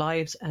in our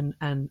lives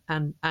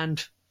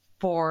and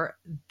for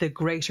the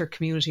greater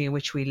community in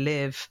which we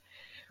live,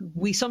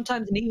 we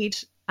sometimes need,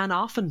 and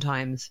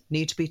oftentimes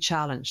need, to be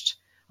challenged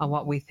on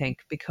what we think,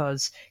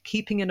 because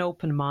keeping an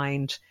open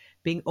mind,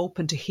 being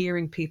open to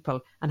hearing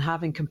people and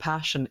having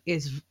compassion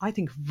is, I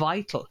think,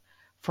 vital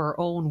for our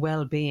own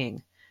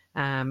well-being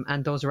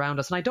and those around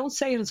us. And I don't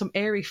say it in some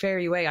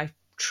airy-fairy way. I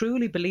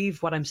truly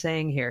believe what I'm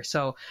saying here.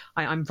 So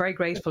I'm very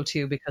grateful to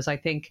you, because I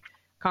think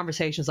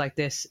conversations like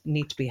this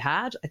need to be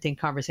had. I think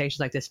conversations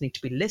like this need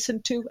to be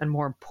listened to. And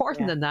more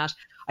important than that,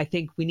 I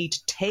think we need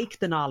to take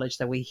the knowledge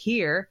that we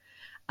hear,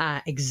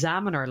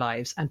 examine our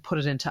lives and put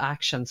it into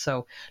action.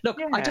 So look,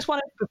 I just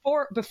want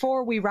to,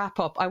 before we wrap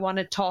up, I want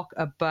to talk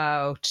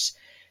about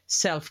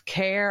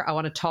self-care. I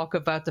want to talk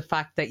about the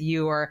fact that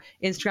your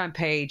Instagram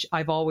page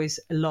I've always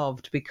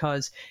loved,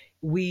 because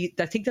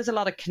I think there's a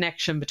lot of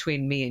connection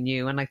between me and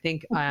you. And I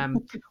think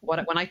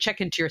when I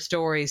check into your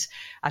stories,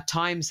 at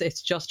times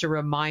it's just a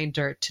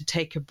reminder to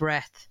take a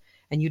breath.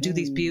 And you do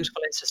these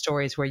beautiful Insta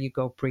stories where you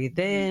go, breathe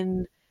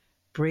in,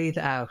 breathe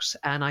out.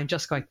 And I'm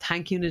just going,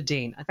 thank you,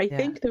 Nadine. I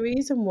think the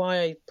reason why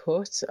I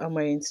put on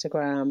my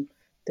Instagram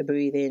the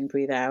breathe in,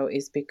 breathe out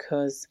is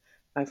because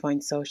I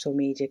find social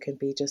media can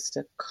be just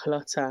a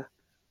clutter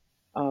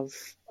of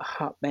a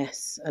hot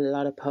mess. A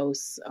lot of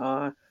posts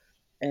are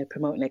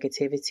promote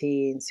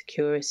negativity,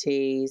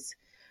 insecurities,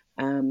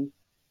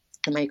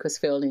 make us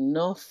feel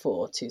enough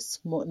or too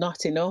small,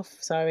 not enough,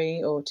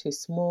 or too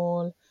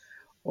small,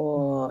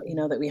 or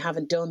that we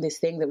haven't done this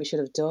thing that we should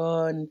have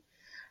done.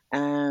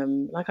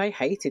 Like, I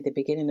hated the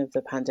beginning of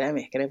the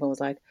pandemic, and everyone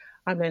was like,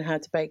 I'm learning how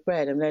to bake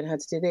bread, I'm learning how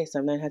to do this,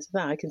 I'm learning how to do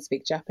that, I can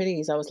speak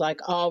Japanese. I was like,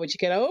 oh, would you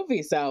get over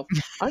yourself?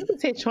 I'm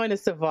just here trying to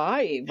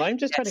survive. I'm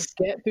just trying to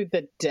get through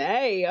the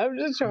day. I'm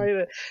just trying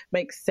to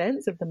make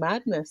sense of the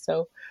madness.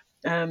 So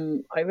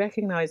I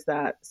recognize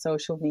that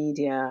social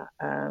media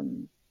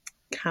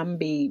can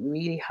be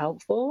really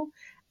helpful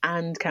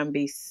and can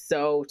be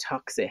so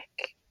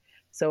toxic.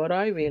 So what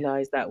I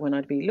realised that when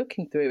I'd be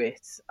looking through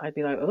it, I'd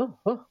be like, oh,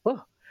 oh,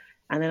 oh.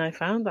 And then I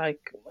felt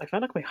like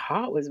my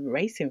heart was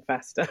racing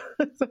faster.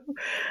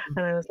 And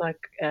I was like,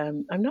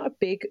 I'm not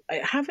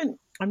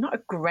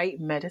a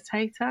great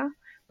meditator,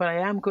 but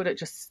I am good at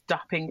just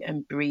stopping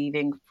and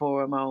breathing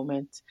for a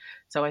moment.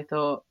 So I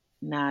thought,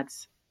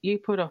 Nads, you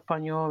put up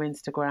on your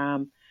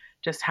Instagram,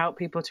 just help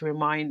people to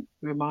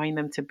remind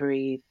them to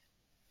breathe.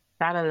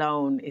 That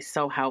alone is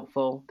so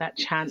helpful. That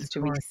chance to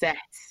reset.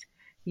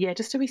 Yeah,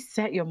 just to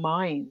reset your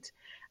mind.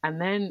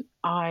 And then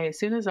as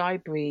soon as I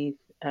breathe,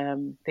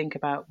 think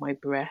about my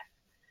breath,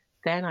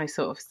 then I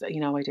sort of,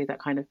 I do that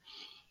kind of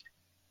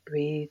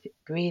breathe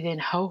in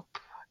hope,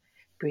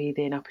 breathe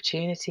in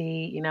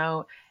opportunity,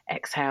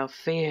 exhale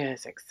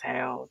fears,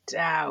 exhale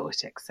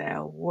doubt,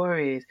 exhale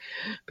worries,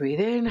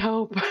 breathe in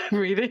hope,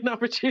 breathe in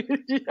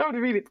opportunity. You know what I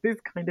mean? It's this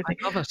kind of thing.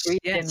 I love it. Breathe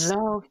Yes. in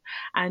love.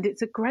 And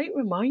it's a great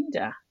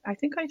reminder. I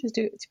think I just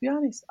do it, to be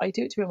honest, I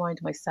do it to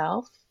remind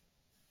myself.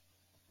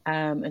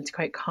 And to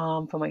create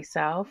calm for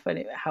myself, and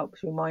it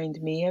helps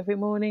remind me every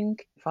morning.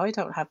 If I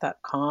don't have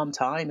that calm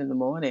time in the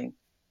morning,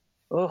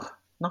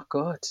 not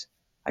good.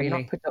 I'm Really?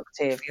 not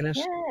productive. Feel it?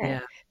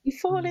 Yeah. You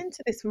fall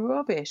into this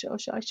rubbish. Oh,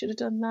 I should have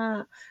done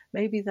that.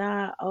 Maybe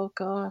that. Oh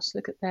gosh,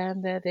 look at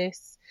them. They're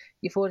this.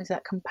 You fall into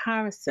that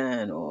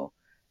comparison, or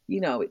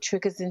it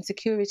triggers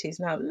insecurities.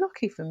 Now,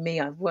 lucky for me,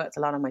 I've worked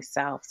a lot on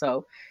myself,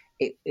 so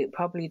it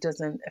probably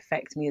doesn't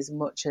affect me as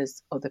much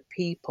as other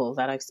people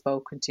that I've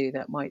spoken to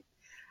that might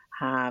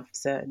have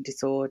certain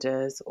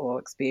disorders or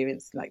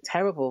experience like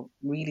terrible,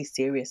 really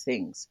serious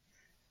things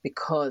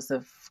because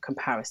of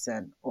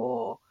comparison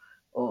or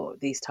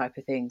these type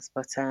of things.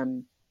 But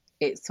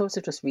it sort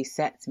of just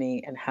resets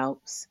me and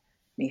helps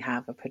me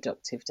have a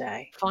productive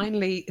day.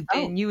 Finally,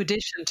 the new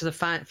addition to the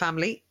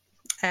family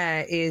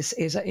is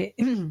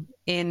in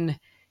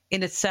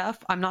itself.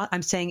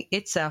 I'm saying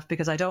itself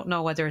because I don't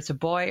know whether it's a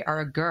boy or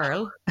a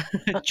girl.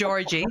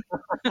 Georgie.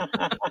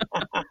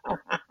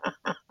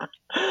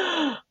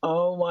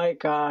 Oh my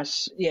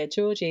gosh. Yeah,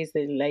 Georgie is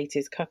the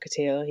latest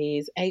cockatiel.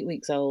 He's 8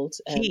 weeks old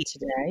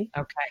today.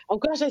 Okay. Oh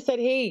gosh, I said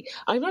he.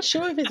 I'm not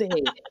sure if it's a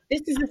he.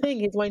 This is the thing.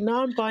 He's my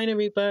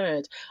non-binary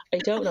bird. I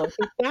don't know. If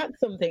that's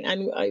something.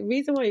 And the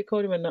reason why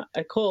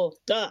I call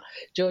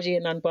Georgie a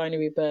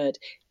non-binary bird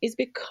is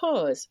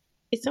because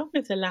it's only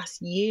over the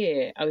last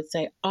year, I would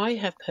say, I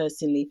have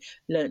personally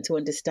learned to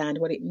understand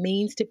what it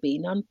means to be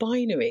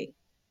non-binary.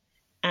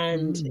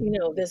 And,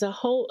 there's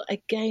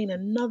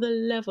another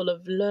level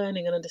of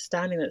learning and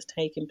understanding that's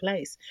taking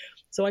place.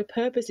 So I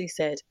purposely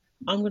said,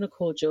 I'm going to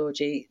call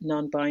Georgie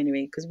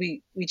non-binary because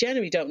we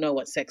generally don't know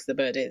what sex the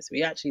bird is.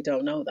 We actually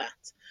don't know that.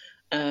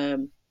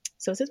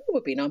 So I said,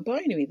 we'll be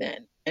non-binary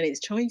then. And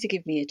it's trying to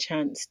give me a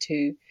chance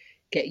to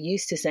get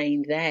used to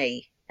saying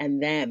they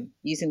and them,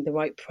 using the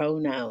right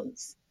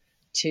pronouns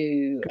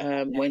to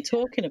when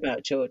talking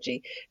about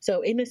Georgie.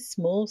 So in a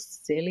small,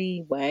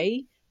 silly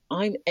way,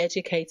 I'm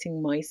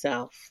educating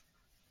myself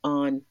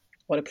on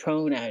what a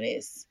pronoun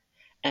is.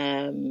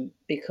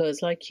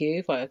 Because like you,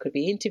 if I could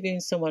be interviewing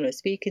someone or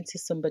speaking to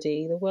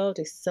somebody, the world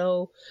is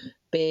so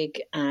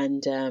big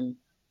and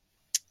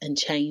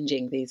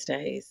changing these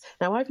days.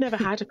 Now, I've never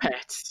had a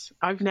pet.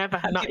 I've never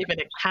had, not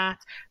even a cat,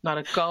 not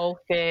a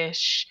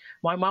goldfish.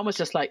 My mom was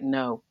just like,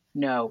 no,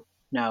 never,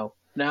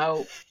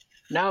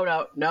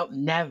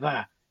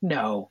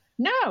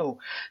 no.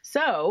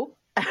 So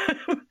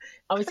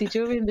obviously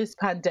during this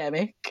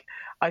pandemic,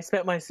 I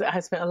spent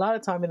a lot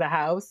of time in the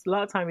house, a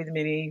lot of time with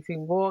Minnie. He's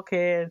been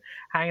walking,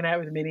 hanging out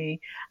with Minnie,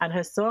 and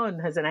her son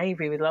has an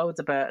aviary with loads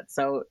of birds.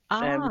 So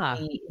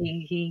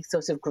he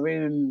sort of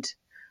groomed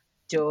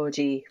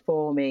Georgie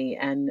for me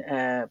and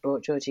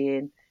brought Georgie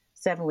in,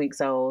 7 weeks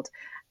old,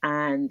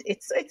 and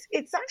it's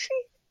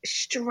actually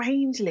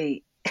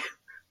strangely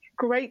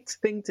great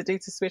thing to do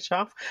to switch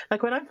off.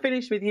 Like when I'm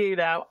finished with you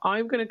now,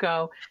 I'm gonna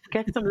go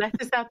get some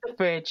lettuce out the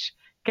fridge,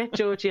 get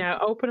Georgie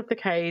out, open up the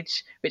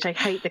cage, which I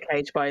hate the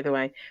cage, by the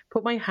way,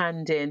 put my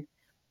hand in,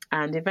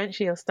 and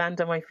eventually he'll stand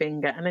on my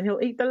finger and then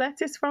he'll eat the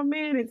lettuce from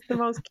me, and it's the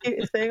most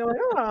cutest thing. I'm like,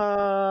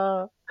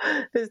 oh,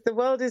 the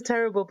world is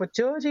terrible, but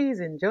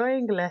Georgie's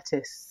enjoying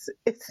lettuce.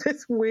 It's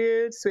this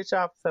weird switch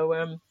off.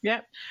 So,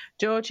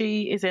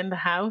 Georgie is in the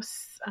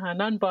house, a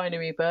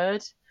non-binary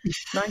bird,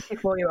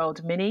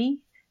 94-year-old Minnie,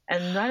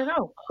 and I don't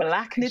know,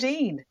 Black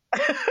Nadine.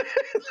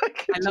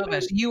 I love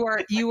it.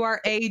 You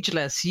are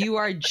ageless. You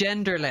are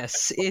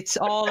genderless. It's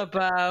all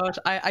about.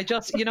 I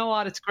just, you know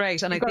what? It's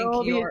great, and I think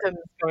all the isms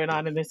going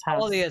on in this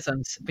house. All the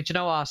isms, but you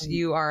know what?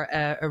 You are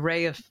a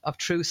ray of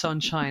true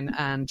sunshine,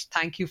 and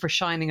thank you for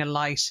shining a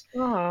light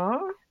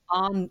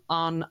on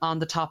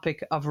the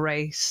topic of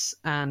race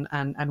and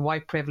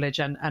white privilege,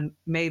 and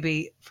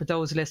maybe for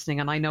those listening,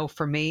 and I know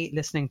for me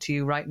listening to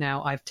you right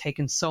now, I've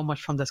taken so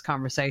much from this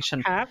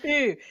conversation. Have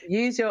you?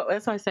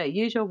 That's what I say.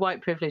 Use your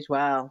white privilege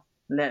well.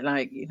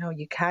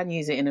 You can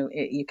use it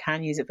you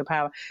can use it for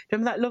power.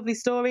 Remember that lovely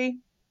story,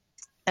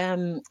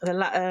 the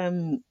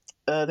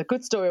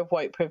good story of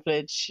white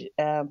privilege,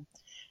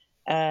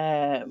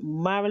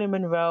 Marilyn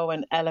Monroe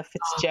and Ella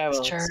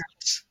Fitzgerald.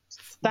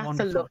 That's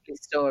Wonderful. a lovely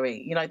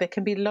story. You know, there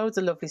can be loads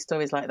of lovely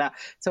stories like that.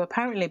 So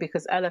apparently,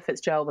 because Ella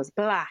Fitzgerald was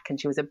black and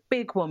she was a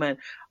big woman,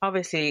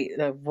 obviously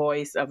the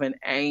voice of an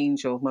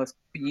angel, most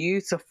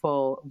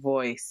beautiful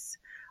voice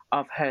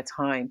of her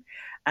time.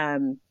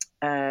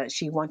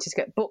 She wanted to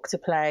get booked to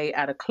play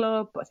at a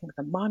club, I think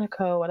the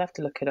Monaco. I'll have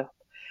to look it up.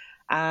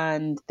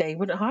 And they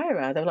wouldn't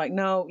hire her. They were like,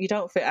 no, you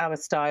don't fit our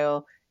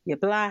style. You're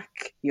black,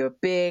 you're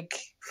big,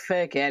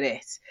 forget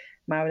it.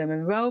 Marilyn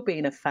Monroe,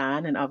 being a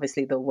fan, and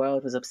obviously the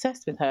world was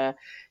obsessed with her,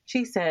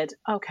 she said,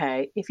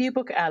 okay, if you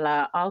book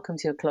Ella, I'll come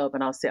to your club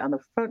and I'll sit on the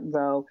front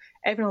row.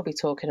 Everyone will be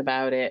talking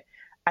about it.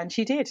 And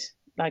she did,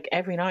 like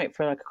every night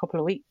for like a couple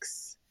of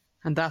weeks.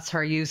 And that's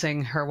her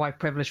using her white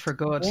privilege for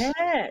good.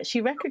 Yeah,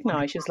 she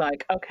recognised. She was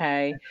like,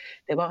 okay,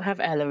 they won't have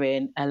Ella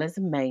in. Ella's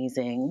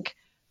amazing.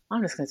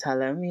 I'm just going to tell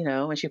them, you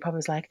know. And she probably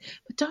was like,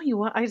 but don't you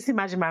want, I just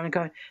imagine Marilyn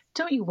going,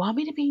 don't you want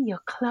me to be in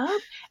your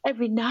club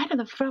every night on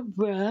the front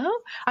row?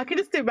 I could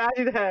just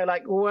imagine her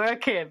like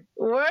working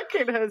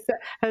her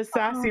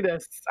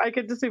sassiness. I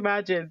could just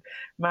imagine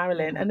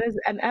Marilyn.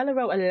 And Ella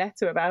wrote a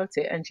letter about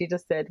it, and she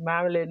just said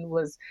Marilyn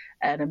was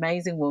an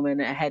amazing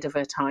woman, ahead of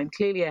her time,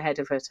 clearly ahead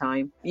of her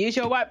time. Use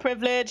your white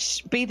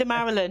privilege, be the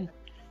Marilyn.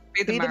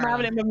 Be the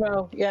Marilyn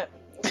Monroe. Yeah.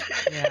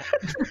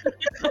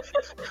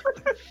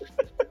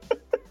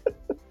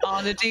 Oh,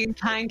 Nadine,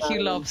 thank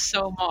you, love,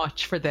 so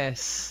much for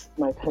this.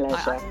 My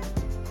pleasure.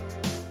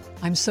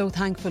 I'm so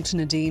thankful to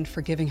Nadine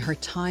for giving her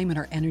time and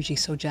her energy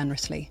so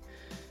generously.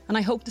 And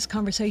I hope this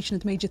conversation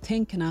has made you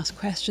think and ask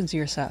questions of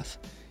yourself.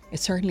 It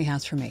certainly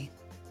has for me.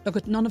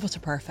 Look, none of us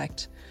are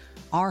perfect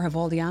or have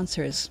all the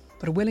answers,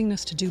 but a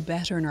willingness to do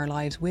better in our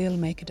lives will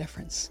make a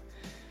difference.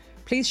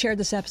 Please share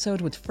this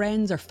episode with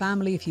friends or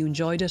family if you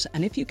enjoyed it.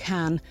 And if you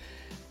can,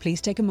 please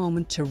take a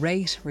moment to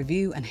rate,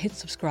 review and hit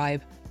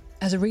subscribe,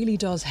 as it really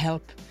does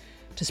help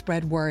to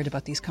spread word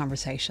about these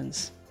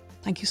conversations.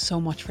 Thank you so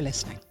much for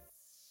listening.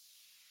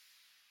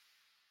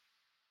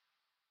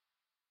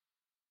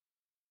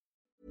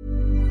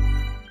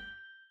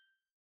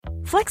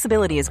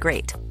 Flexibility is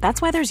great.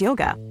 That's why there's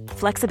yoga.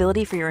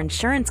 Flexibility for your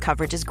insurance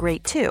coverage is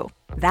great too.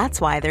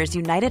 That's why there's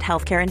United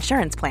Healthcare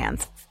Insurance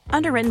Plans.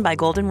 Underwritten by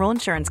Golden Rule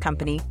Insurance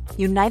Company,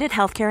 United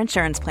Healthcare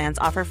Insurance Plans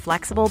offer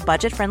flexible,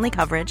 budget-friendly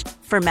coverage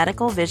for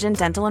medical, vision,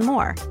 dental, and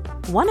more.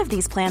 One of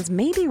these plans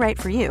may be right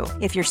for you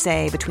if you're,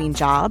 say, between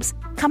jobs,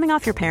 coming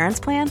off your parents'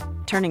 plan,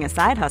 turning a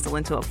side hustle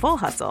into a full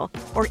hustle,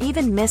 or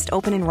even missed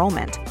open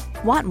enrollment.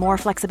 Want more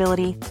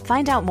flexibility?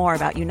 Find out more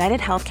about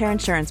United Healthcare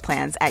Insurance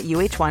Plans at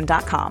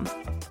uh1.com.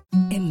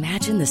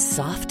 Imagine the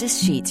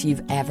softest sheets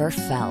you've ever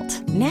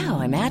felt. Now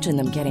imagine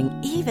them getting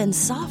even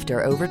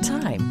softer over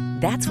time.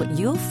 That's what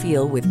you'll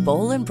feel with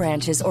Boll &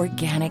 Branch's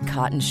organic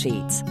cotton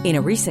sheets. In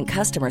a recent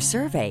customer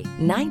survey,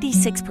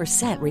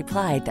 96%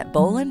 replied that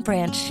Boll &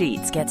 Branch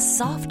sheets get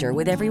softer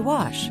with every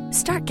wash.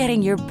 Start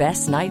getting your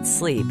best night's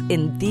sleep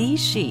in these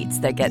sheets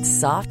that get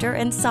softer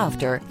and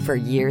softer for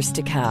years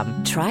to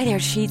come. Try their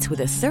sheets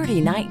with a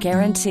 30-night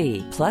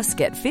guarantee. Plus,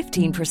 get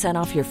 15%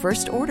 off your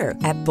first order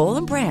at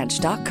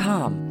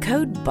bollandbranch.com.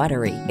 Code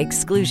BUTTERY.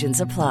 Exclusions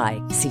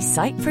apply. See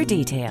site for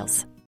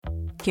details.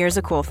 Here's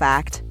a cool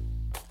fact.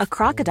 A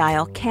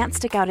crocodile can't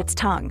stick out its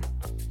tongue.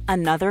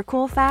 Another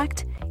cool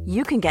fact,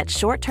 you can get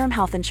short-term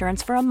health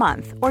insurance for a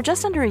month or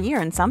just under a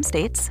year in some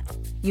states.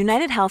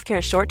 United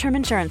Healthcare short-term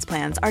insurance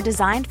plans are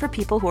designed for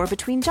people who are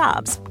between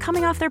jobs,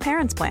 coming off their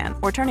parents' plan,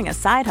 or turning a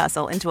side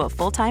hustle into a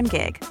full-time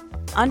gig.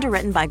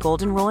 Underwritten by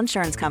Golden Rule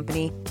Insurance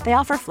Company, they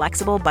offer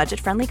flexible,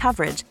 budget-friendly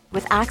coverage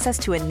with access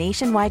to a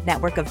nationwide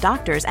network of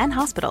doctors and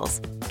hospitals.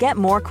 Get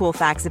more cool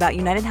facts about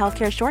United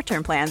Healthcare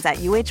short-term plans at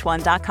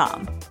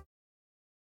uh1.com.